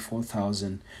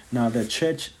 144,000. Now the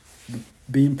church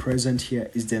being present here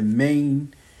is the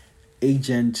main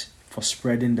agent for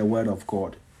spreading the word of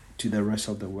God to the rest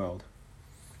of the world.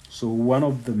 So one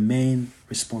of the main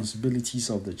responsibilities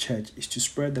of the church is to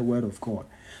spread the word of God.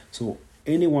 So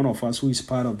any one of us who is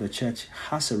part of the church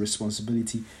has a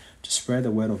responsibility to spread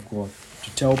the word of God,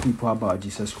 to tell people about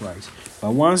Jesus Christ.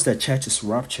 But once the church is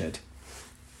raptured,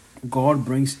 God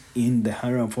brings in the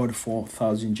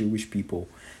 144,000 Jewish people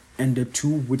and the two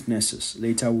witnesses.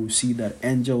 Later we'll see that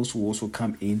angels will also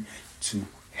come in to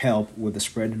help with the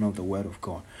spreading of the word of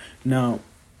God. Now,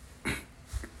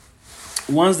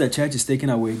 once the church is taken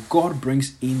away, God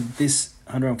brings in this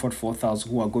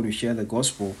 144,000 who are going to share the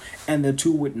gospel and the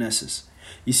two witnesses.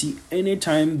 You see,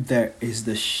 anytime there is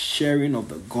the sharing of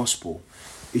the gospel,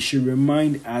 it should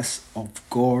remind us of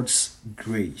God's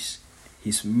grace,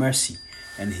 his mercy,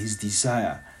 and his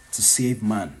desire to save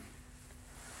man.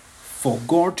 For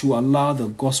God to allow the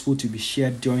gospel to be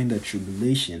shared during the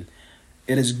tribulation,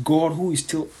 it is God who is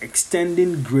still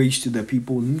extending grace to the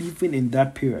people living in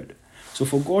that period. So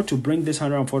for God to bring this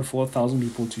 144,000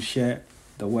 people to share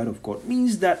the word of God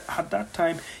means that at that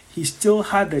time he still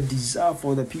had the desire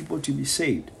for the people to be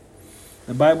saved.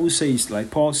 The Bible says, like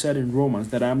Paul said in Romans,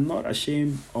 that I am not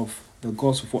ashamed of the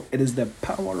gospel, for it is the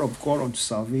power of God unto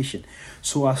salvation.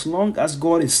 So as long as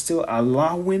God is still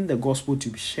allowing the gospel to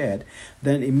be shared,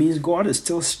 then it means God is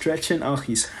still stretching out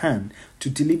his hand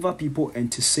to deliver people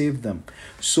and to save them.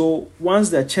 So once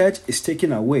the church is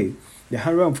taken away, the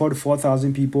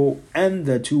 144,000 people and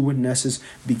the two witnesses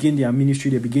begin their ministry.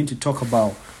 They begin to talk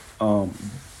about,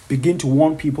 begin to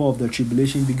warn people of the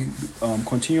tribulation,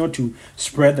 continue to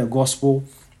spread the gospel,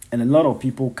 and a lot of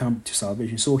people come to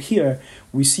salvation. So here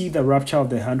we see the rapture of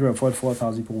the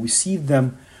 144,000 people. We see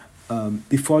them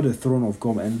before the throne of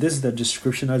God, and this is the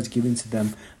description that's given to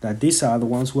them, that these are the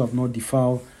ones who have not been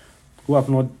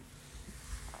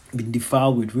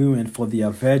defiled with women, for they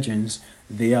are virgins.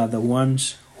 They are the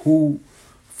ones who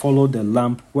follow the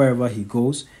Lamb wherever he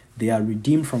goes. They are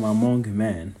redeemed from among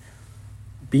men,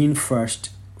 being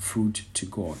first fruit to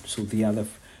God. So they are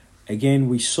again,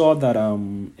 we saw that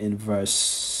in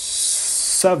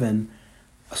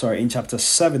chapter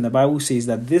 7, the Bible says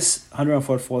that this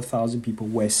 144,000 people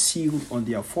were sealed on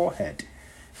their forehead.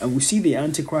 And we see the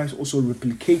Antichrist also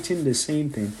replicating the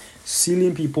same thing,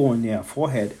 sealing people on their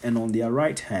forehead and on their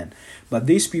right hand. But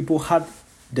these people had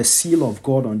the seal of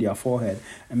God on their forehead.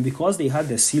 And because they had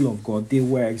the seal of God, they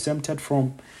were exempted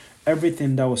from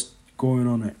everything that was going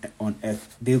on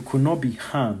earth. They could not be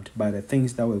harmed by the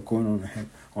things that were going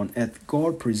on earth.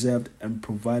 God preserved and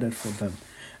provided for them.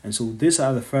 And so these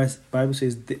are the first, Bible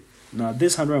says, now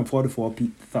this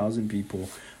 144,000 people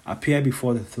appear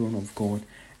before the throne of God,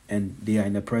 and they are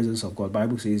in the presence of God.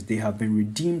 Bible says they have been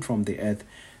redeemed from the earth.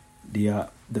 They are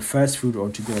the first fruit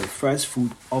unto God, the first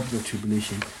fruit of the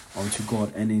tribulation unto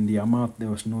God, and in their mouth there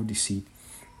was no deceit.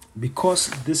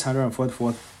 Because this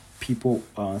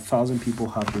 144,000 people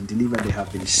have been delivered, they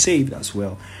have been saved as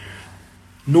well.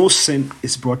 No sin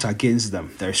is brought against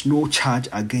them. There is no charge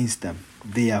against them.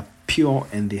 They are pure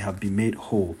and they have been made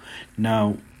whole.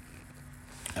 Now,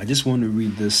 I just want to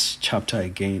read this chapter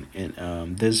again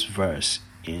in this verse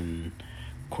in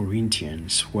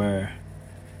Corinthians, where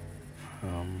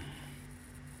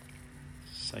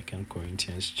Second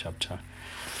Corinthians chapter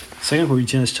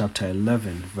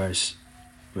 11, verse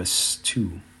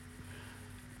 2.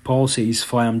 Paul says,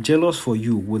 "For I am jealous for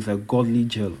you with a godly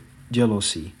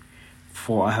jealousy,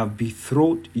 for I have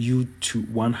betrothed you to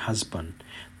one husband,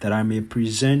 that I may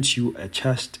present you a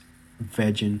chaste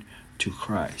virgin to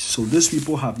Christ." So these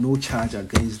people have no charge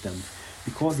against them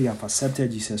because they have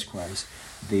accepted Jesus Christ.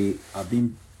 They have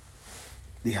been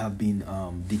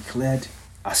declared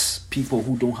as people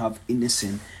who don't have any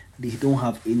sin. They don't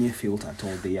have any filth at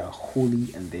all. They are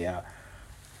holy and they are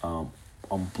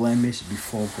unblemished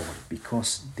before God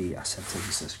because they accepted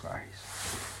Jesus Christ.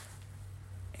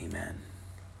 Amen.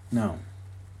 Now,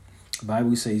 the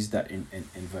Bible says that in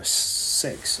verse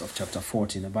 6 of chapter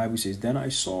 14, the Bible says, "Then I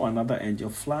saw another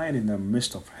angel flying in the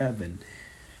midst of heaven,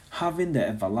 having the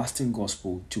everlasting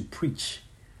gospel to preach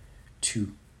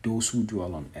to those who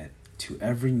dwell on earth, to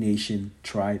every nation,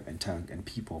 tribe, and tongue, and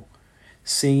people,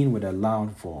 saying with a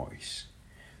loud voice,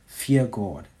 Fear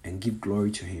God and give glory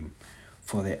to him,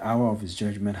 for the hour of his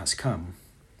judgment has come,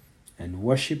 and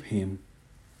worship him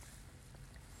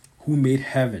who made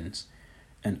heavens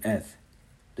and earth,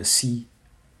 the sea,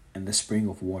 and the spring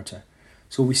of water."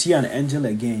 So we see an angel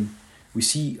again. We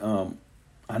see an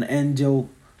angel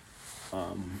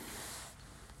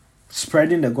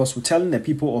spreading the gospel, telling the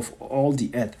people of all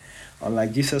the earth,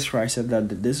 like Jesus Christ said,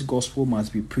 that this gospel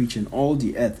must be preached in all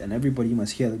the earth and everybody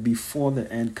must hear it before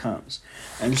the end comes.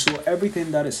 And so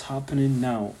everything that is happening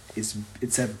now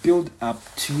it's a build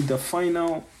up to the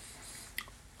final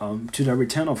to the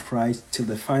return of Christ, to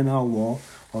the final war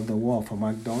of the war of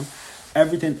Armageddon.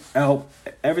 Everything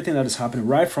that is happening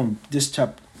right from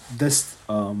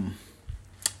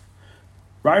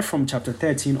right from chapter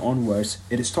 13 onwards,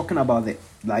 it is talking about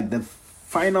the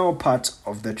final part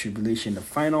of the tribulation, the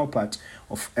final part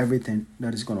of everything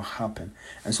that is going to happen.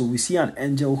 And so we see an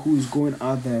angel who is going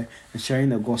out there and sharing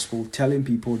the gospel, telling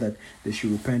people that they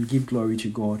should repent, give glory to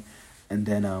God. And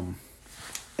then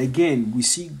again, we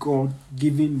see God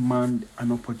giving man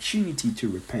an opportunity to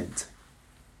repent.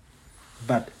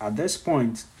 But at this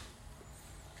point,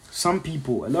 a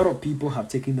lot of people have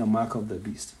taken the mark of the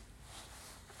beast.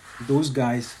 Those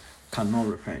guys cannot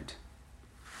repent.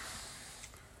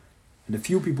 And the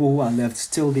few people who are left,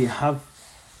 still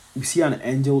we see an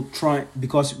angel trying,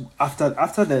 because after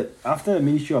the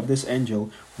ministry of this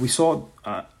angel,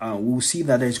 we'll see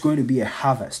that there's going to be a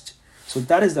harvest. So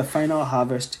that is the final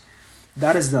harvest.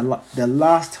 That is the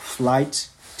last flight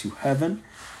to heaven.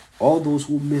 All those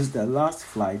who miss the last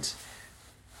flight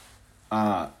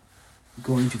are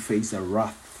going to face the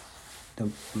wrath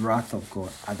of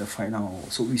God at the final hour.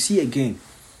 So we see again,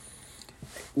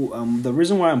 the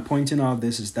reason why I'm pointing out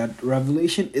this is that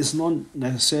Revelation is not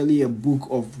necessarily a book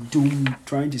of doom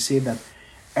trying to say that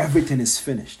everything is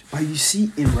finished. But you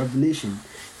see in Revelation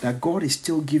that God is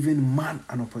still giving man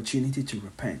an opportunity to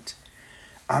repent.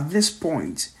 At this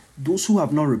point, those who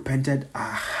have not repented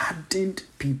are hardened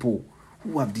people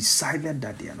who have decided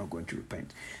that they are not going to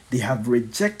repent. They have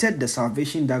rejected the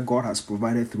salvation that God has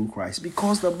provided through Christ.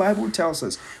 Because the Bible tells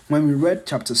us, when we read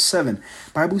chapter 7,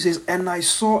 Bible says, "And I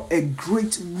saw a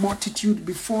great multitude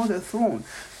before the throne."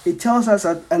 It tells us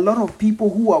that a lot of people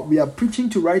we are preaching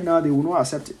to right now, they will not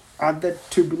accept it. At the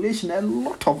tribulation, a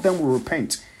lot of them will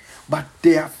repent. But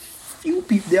there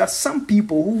are some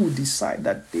people who will decide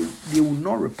that they will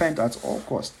not repent at all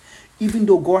costs, even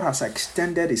though God has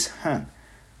extended his hand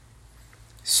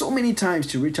so many times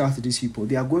to reach out to these people.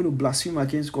 They are going to blaspheme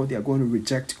against God. They are going to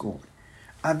reject God.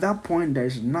 At that point, there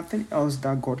is nothing else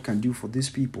that God can do for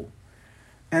these people.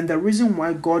 And the reason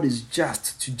why God is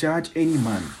just to judge any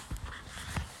man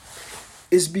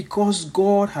is because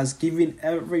God has given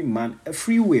every man a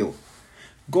free will.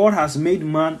 God has made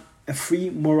man a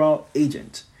free moral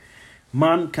agent.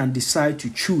 Man can decide to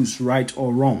choose right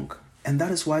or wrong. And that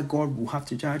is why God will have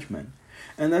to judge man.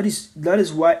 And that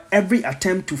is why every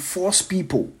attempt to force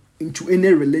people into any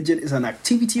religion is an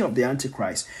activity of the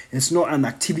Antichrist. It's not an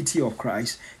activity of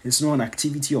Christ. It's not an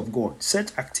activity of God.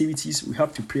 Such activities we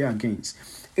have to pray against.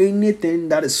 Anything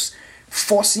that is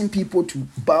forcing people to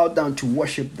bow down to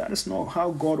worship, that is not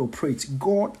how God operates.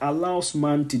 God allows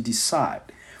man to decide,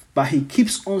 but he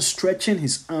keeps on stretching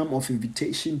his arm of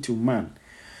invitation to man.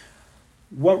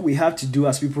 What we have to do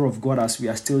as people of God, as we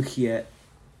are still here,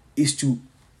 is to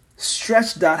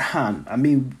stretch that hand.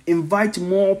 Invite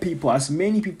more people, as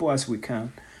many people as we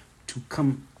can, to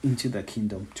come into the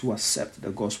kingdom, to accept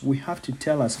the gospel. We have to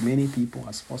tell as many people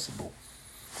as possible,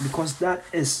 because that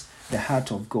is the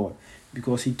heart of God,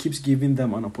 because he keeps giving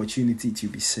them an opportunity to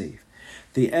be saved.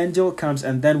 The angel comes,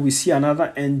 and then we see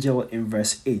another angel in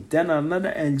verse 8. Then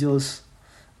another angel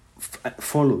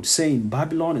followed, saying,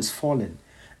 "Babylon is fallen,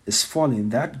 is fallen,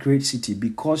 that great city,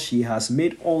 because she has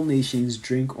made all nations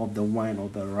drink of the wine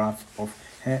of the wrath of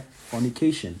her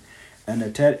fornication. And the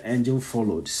third angel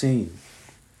followed, saying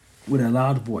with a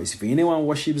loud voice, if anyone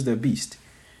worships the beast,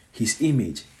 his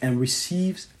image, and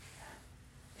receives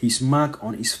his mark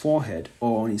on his forehead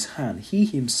or on his hand, he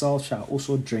himself shall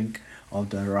also drink of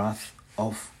the wrath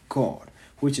of God,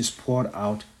 which is poured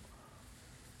out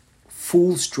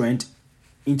full strength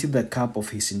into the cup of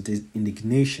his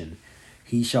indignation.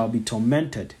 He shall be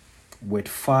tormented with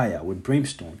fire, with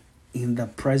brimstone, in the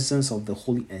presence of the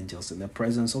holy angels, in the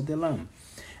presence of the Lamb.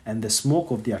 And the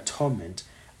smoke of their torment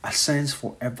ascends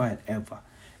forever and ever.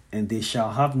 And they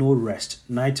shall have no rest,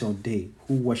 night or day,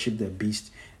 who worship the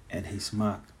beast and his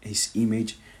mark, his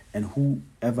image, and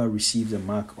whoever receives the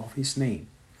mark of his name.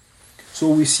 So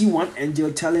we see one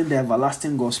angel telling the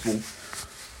everlasting gospel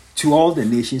to all the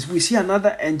nations. We see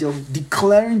another angel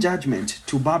declaring judgment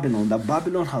to Babylon, that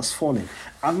Babylon has fallen.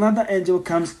 Another angel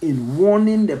comes in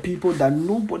warning the people that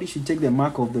nobody should take the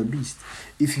mark of the beast.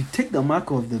 If you take the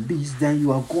mark of the beast, then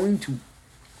you are going to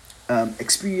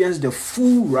experience the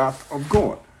full wrath of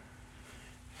God.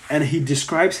 And he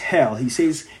describes hell. He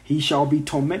says he shall be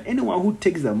tormented. Anyone who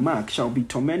takes the mark shall be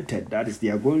tormented. That is, they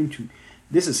are going to.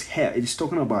 This is hell. It is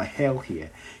talking about hell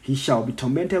here. He shall be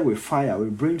tormented with fire,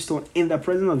 with brimstone, in the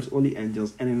presence of his holy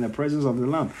angels, and in the presence of the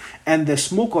Lamb. And the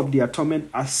smoke of their torment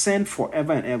ascend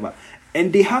forever and ever.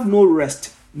 And they have no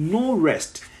rest,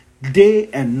 day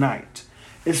and night.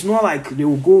 It's not like they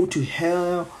will go to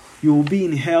hell, you will be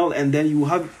in hell, and then you will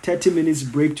have 30 minutes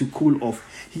break to cool off.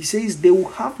 He says they will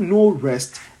have no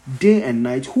rest, day and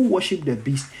night, who worship the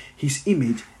beast, his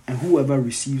image, and whoever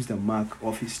receives the mark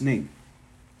of his name.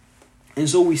 And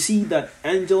so we see that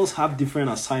angels have different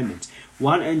assignments.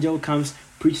 One angel comes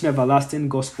preaching everlasting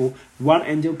gospel. One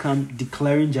angel comes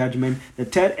declaring judgment. The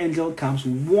third angel comes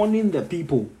warning the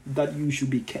people that you should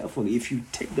be careful. If you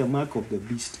take the mark of the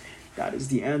beast, that is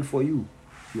the end for you.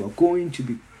 You are going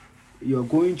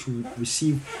to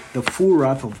receive the full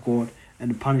wrath of God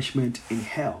and the punishment in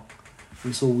hell.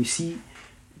 And so we see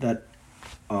that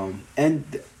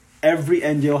and every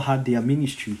angel had their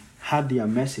ministry, had their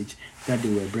message that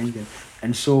they were bringing.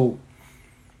 And so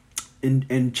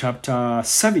in chapter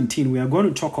 17, we are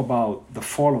going to talk about the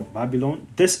fall of Babylon.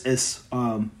 This is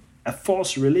a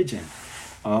false religion.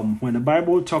 When the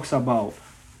Bible talks about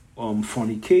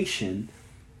fornication,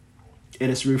 it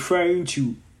is referring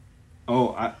to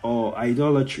or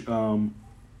idolatry,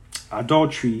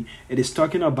 adultery. It is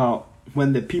talking about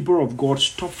when the people of God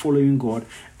stop following God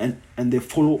and they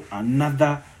follow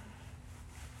another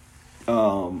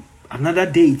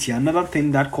deity, another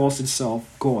thing that calls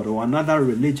itself God, or another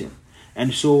religion.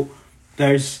 And so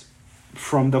there's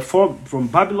from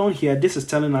Babylon here, this is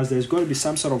telling us there's going to be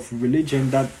some sort of religion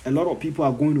that a lot of people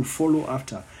are going to follow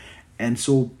after. And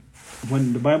so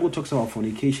when the Bible talks about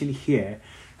fornication here,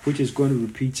 which is going to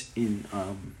repeat in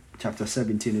chapter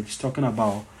 17, it's talking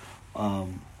about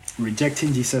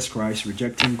rejecting Jesus Christ,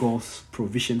 rejecting God's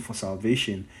provision for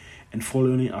salvation, and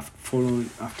following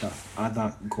after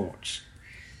other gods.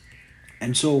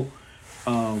 And so,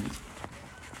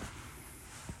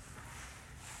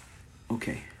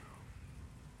 okay.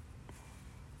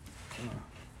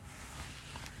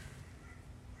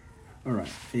 All right.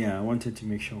 Yeah, I wanted to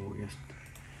make sure. Yes.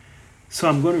 So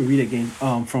I'm going to read again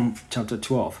from chapter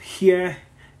 12. Here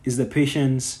is the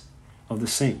patience of the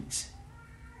saints.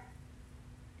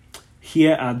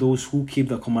 Here are those who keep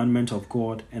the commandment of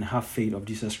God and have faith of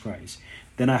Jesus Christ.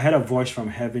 Then I heard a voice from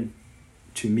heaven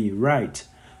to me, write,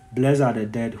 blessed are the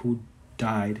dead who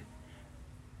died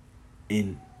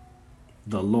in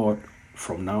the Lord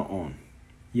from now on.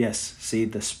 Yes,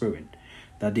 saith the Spirit,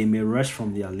 that they may rest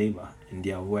from their labor and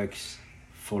their works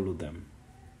follow them.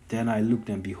 Then I looked,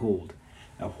 and behold,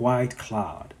 a white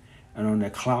cloud, and on the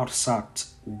cloud sat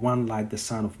one like the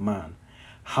Son of Man,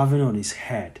 having on his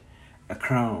head a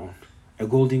crown, a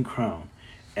golden crown,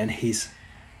 and his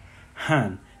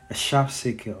hand a sharp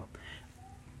sickle.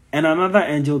 And another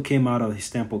angel came out of his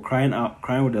temple, crying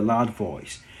with a loud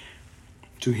voice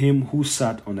to him who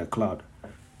sat on the cloud,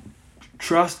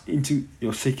 thrust into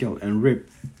your sickle and reap,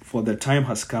 for the time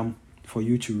has come for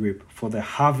you to reap, for the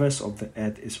harvest of the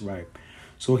earth is ripe.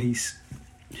 So he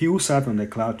who sat on the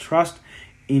cloud thrust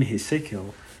in his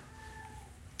sickle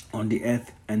on the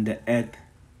earth, and the earth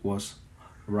was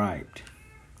ripe.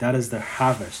 That is the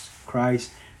harvest.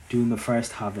 Christ doing the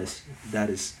first harvest. That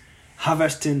is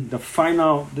harvesting the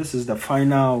final. This is the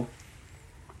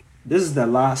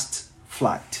last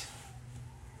flight.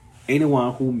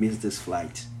 Anyone who missed this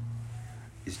flight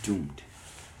is doomed.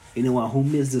 Anyone who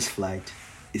missed this flight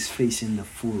is facing the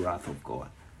full wrath of God.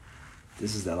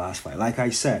 This is the last fight. Like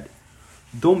I said,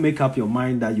 don't make up your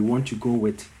mind that you want to go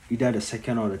with either the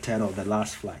second or the third or the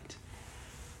last flight.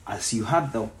 As you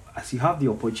have the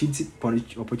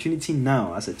opportunity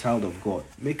now as a child of God,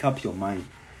 make up your mind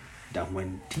that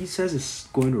when Jesus is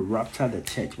going to rapture the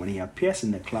church, when he appears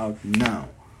in the cloud now,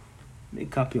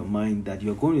 make up your mind that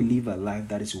you're going to live a life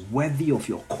that is worthy of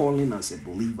your calling as a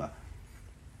believer,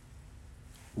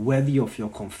 worthy of your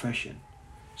confession,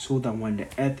 so that when the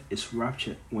earth is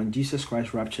raptured, when Jesus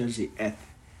Christ raptures the earth,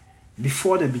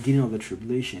 before the beginning of the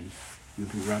tribulation, you'll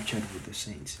be raptured with the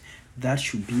saints. That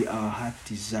should be our heart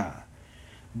desire.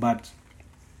 But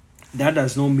that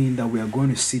does not mean that we are going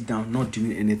to sit down not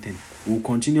doing anything. We'll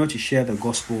continue to share the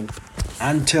gospel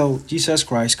until Jesus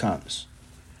Christ comes.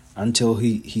 Until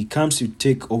he comes to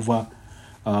take over,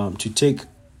 to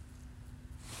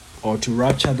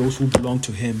rapture those who belong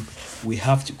to him. We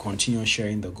have to continue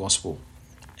sharing the gospel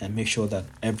and make sure that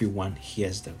everyone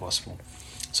hears the gospel.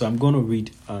 So I'm going to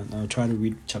read, I'll try to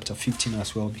read chapter 15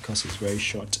 as well because it's very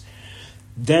short.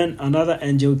 Then another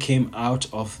angel came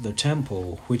out of the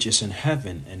temple which is in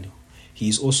heaven, and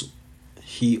he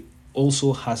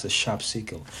also has a sharp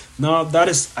sickle. Now that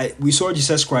is, we saw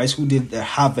Jesus Christ who did the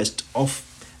harvest of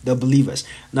the believers.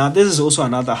 Now this is also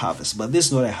another harvest, but this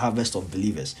is not a harvest of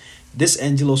believers. This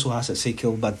angel also has a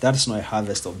sickle, but that is not a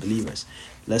harvest of believers.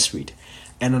 Let's read.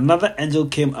 And another angel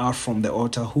came out from the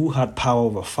altar who had power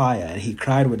over fire, and he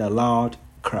cried with a loud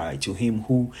cry to him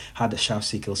who had a sharp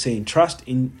sickle, saying, trust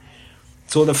in...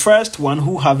 So the first one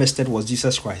who harvested was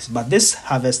Jesus Christ, but this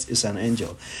harvest is an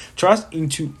angel. Trust in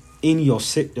your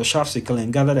sharp sickle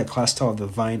and gather the cluster of the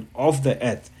vine of the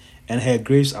earth, and her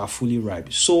grapes are fully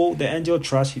ripe. So the angel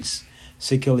thrust his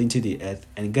sickle into the earth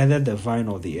and gathered the vine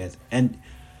of the earth and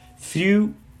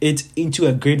threw it into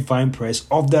a great winepress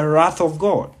of the wrath of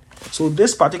God. So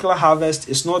this particular harvest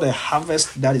is not a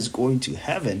harvest that is going to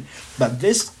heaven, but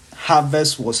this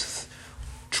harvest was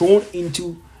thrown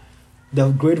into the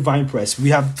great winepress. We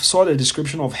have saw the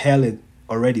description of hell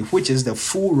already, which is the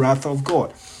full wrath of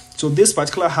God. So this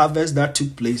particular harvest that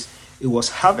took place, it was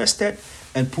harvested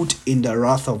and put in the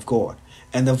wrath of God.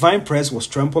 And the winepress was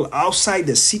trampled outside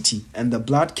the city, and the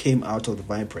blood came out of the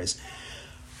winepress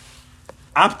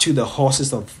up to the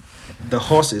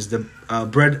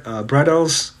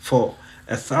bridles for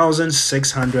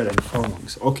 1,600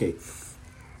 furlongs. Okay.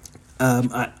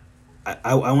 I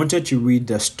wanted to read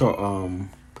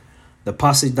the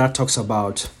passage that talks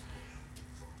about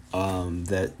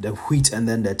the wheat and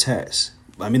then the tares.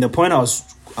 I mean, the point I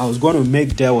was going to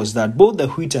make there was that both the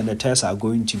wheat and the tares are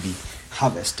going to be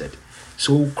harvested.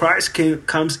 So Christ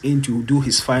comes in to do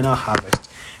his final harvest,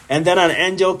 and then an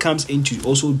angel comes in to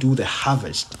also do the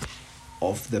harvest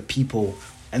of the people.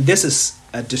 And this is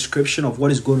a description of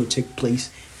what is going to take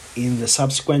place in the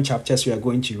subsequent chapters we are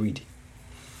going to read.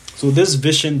 So this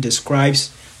vision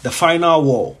describes the final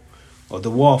war, or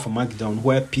the war of Armageddon,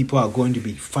 where people are going to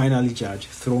be finally judged,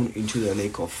 thrown into the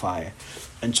lake of fire.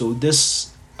 And so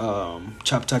this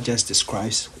chapter just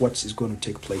describes what is going to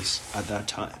take place at that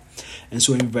time. And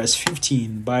so in verse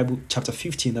 15, chapter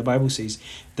 15, the Bible says,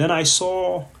 Then I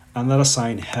saw another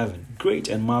sign in heaven, great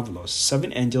and marvelous,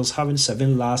 7 angels having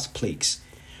 7 last plagues,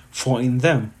 for in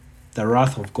them the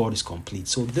wrath of God is complete.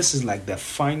 So this is like the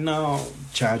final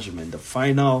judgment, the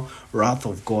final wrath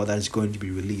of God that is going to be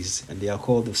released. And they are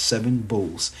called the 7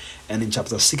 bowls. And in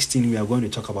chapter 16, we are going to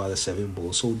talk about the 7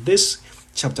 bowls. So this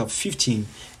chapter 15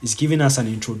 is giving us an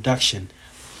introduction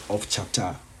of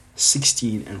chapter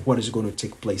 16 and what is going to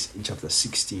take place in chapter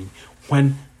 16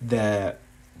 when the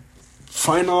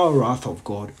final wrath of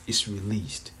God is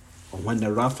released, or when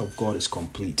the wrath of God is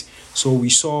complete. So we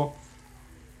saw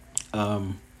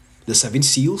the 7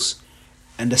 seals,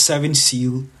 and the 7th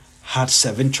seal had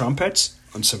 7 trumpets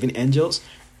on 7 angels,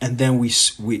 and then we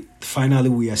finally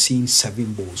we are seeing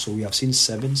 7 bowls. So we have seen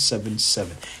 7, 7,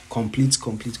 7, complete,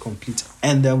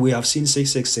 and then we have seen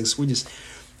 666, which is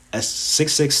a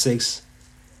 666.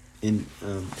 In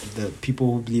the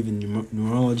people who believe in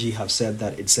numerology have said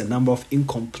that it's a number of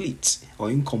incomplete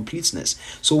or incompleteness.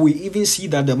 So we even see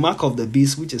that the mark of the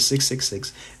beast, which is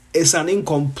 666, is an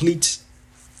incomplete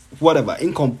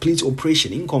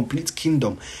operation, incomplete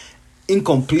kingdom,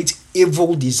 incomplete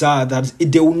evil desire that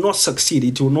they will not succeed.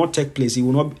 It will not take place. It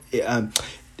will not,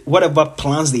 whatever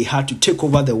plans they had to take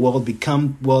over the world,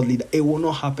 become world leader, it will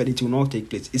not happen. It will not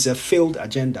take place. It's a failed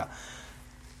agenda.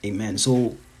 Amen.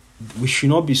 So we should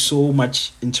not be so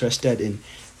much interested in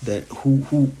the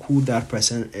who that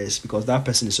person is, because that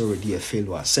person is already a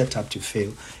failure, set up to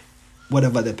fail.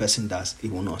 Whatever the person does,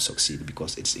 it will not succeed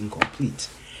because it's incomplete.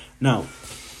 Now,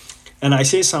 and I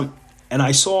say And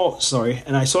I saw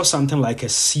something like a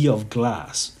sea of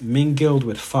glass mingled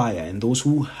with fire, and those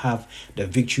who have the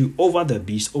victory over the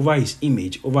beast, over his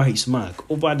image, over his mark,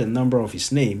 over the number of his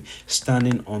name,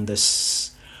 standing on the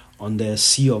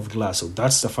sea of glass. So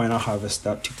that's the final harvest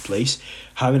that took place.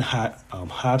 Having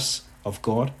harps of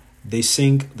God, they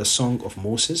sing the song of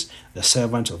Moses, the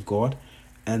servant of God,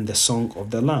 and the song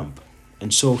of the Lamb.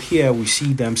 And so here we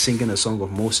see them singing the song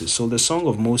of Moses. So the song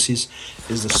of Moses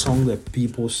is the song that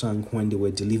people sang when they were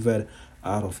delivered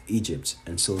out of Egypt.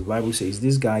 And so the Bible says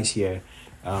these guys here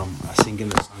are singing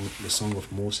the song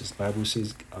of Moses. The Bible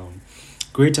says,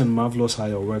 great and marvelous are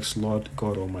your works, Lord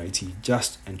God Almighty.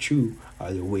 Just and true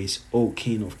are your ways, O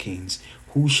King of kings.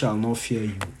 Who shall not fear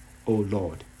you, O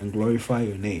Lord, and glorify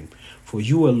your name? For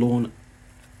you alone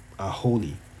are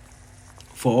holy.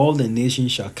 For all the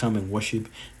nations shall come and worship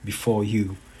before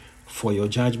you, for your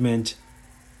judgment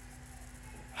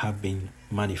have been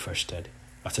manifested.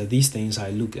 After these things I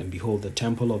looked, and behold, the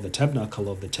temple of the tabernacle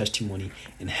of the testimony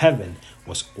in heaven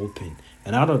was open.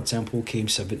 And out of the temple came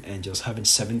 7 angels, having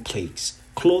 7 plagues,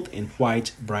 clothed in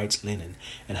white bright linen,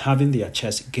 and having their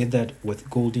chests gathered with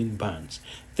golden bands.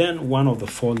 Then one of the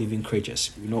 4 living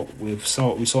creatures, we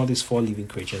saw these 4 living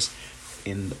creatures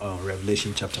in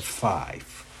Revelation chapter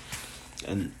 5.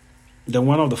 And then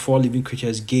one of the 4 living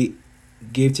creatures gave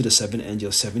to the 7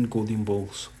 angels 7 golden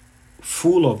bowls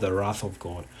full of the wrath of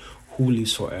God, who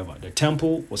lives forever. The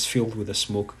temple was filled with the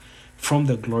smoke from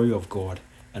the glory of God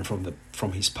and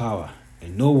from his power,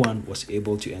 and no one was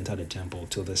able to enter the temple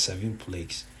till the 7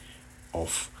 plagues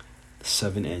of the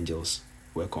 7 angels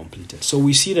were completed. So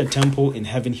we see the temple in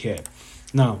heaven here.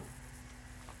 Now,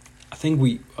 I think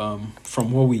we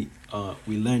from what we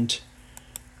learned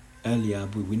earlier,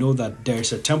 we know that there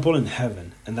is a temple in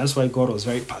heaven, and that's why God was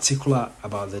very particular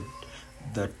about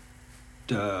the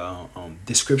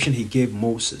description he gave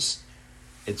Moses.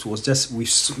 It was just we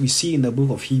see in the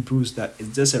book of Hebrews that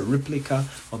it's just a replica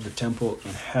of the temple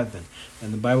in heaven,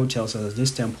 and the Bible tells us that this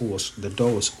temple the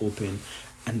door was open,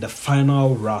 and the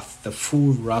final wrath, the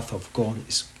full wrath of God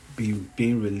is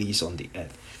being released on the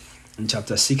earth. In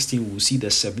chapter 16, we'll see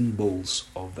the 7 bowls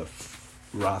of the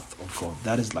wrath of God.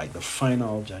 That is like the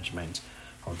final judgment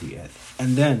of the earth.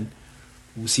 And then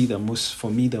we'll see the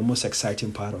most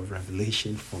exciting part of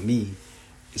Revelation for me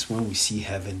is when we see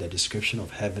heaven, the description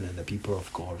of heaven and the people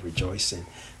of God rejoicing,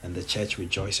 and the church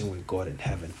rejoicing with God in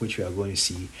heaven, which we are going to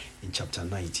see in chapter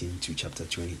 19 to chapter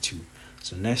 22.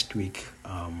 So next week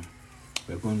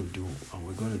we're going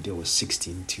to deal with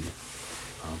 16 to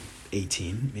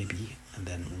 18 maybe, and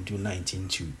then we'll do 19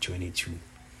 to 22.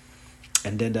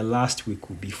 And then the last week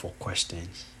will be for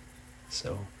questions.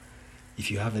 So if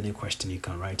you have any question, you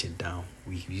can write it down.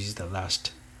 We use the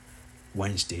last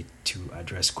Wednesday to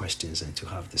address questions and to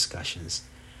have discussions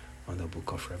on the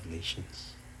book of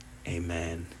Revelations.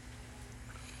 Amen.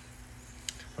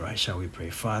 All right, shall we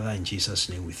pray? Father, in Jesus'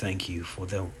 name, we thank you for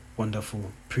the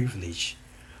wonderful privilege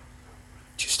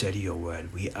to study your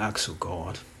word. We ask, O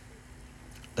God,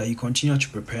 that you continue to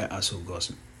prepare us,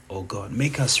 O God.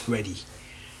 Make us ready,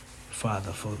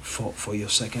 Father, for your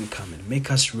second coming. Make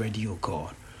us ready, O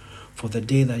God, for the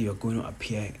day that you are going to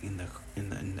appear in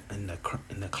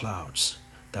the clouds,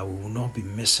 that we will not be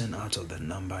missing out of the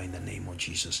number in the name of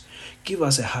Jesus. Give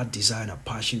us a heart desire and a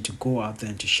passion to go out there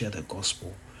and to share the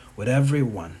gospel with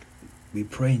everyone. We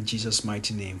pray in Jesus'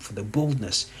 mighty name for the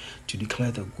boldness to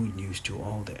declare the good news to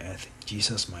all the earth. In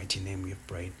Jesus' mighty name we have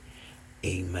prayed.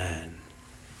 Amen.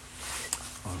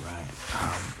 All right.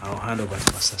 I'll hand over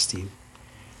to Pastor Steve.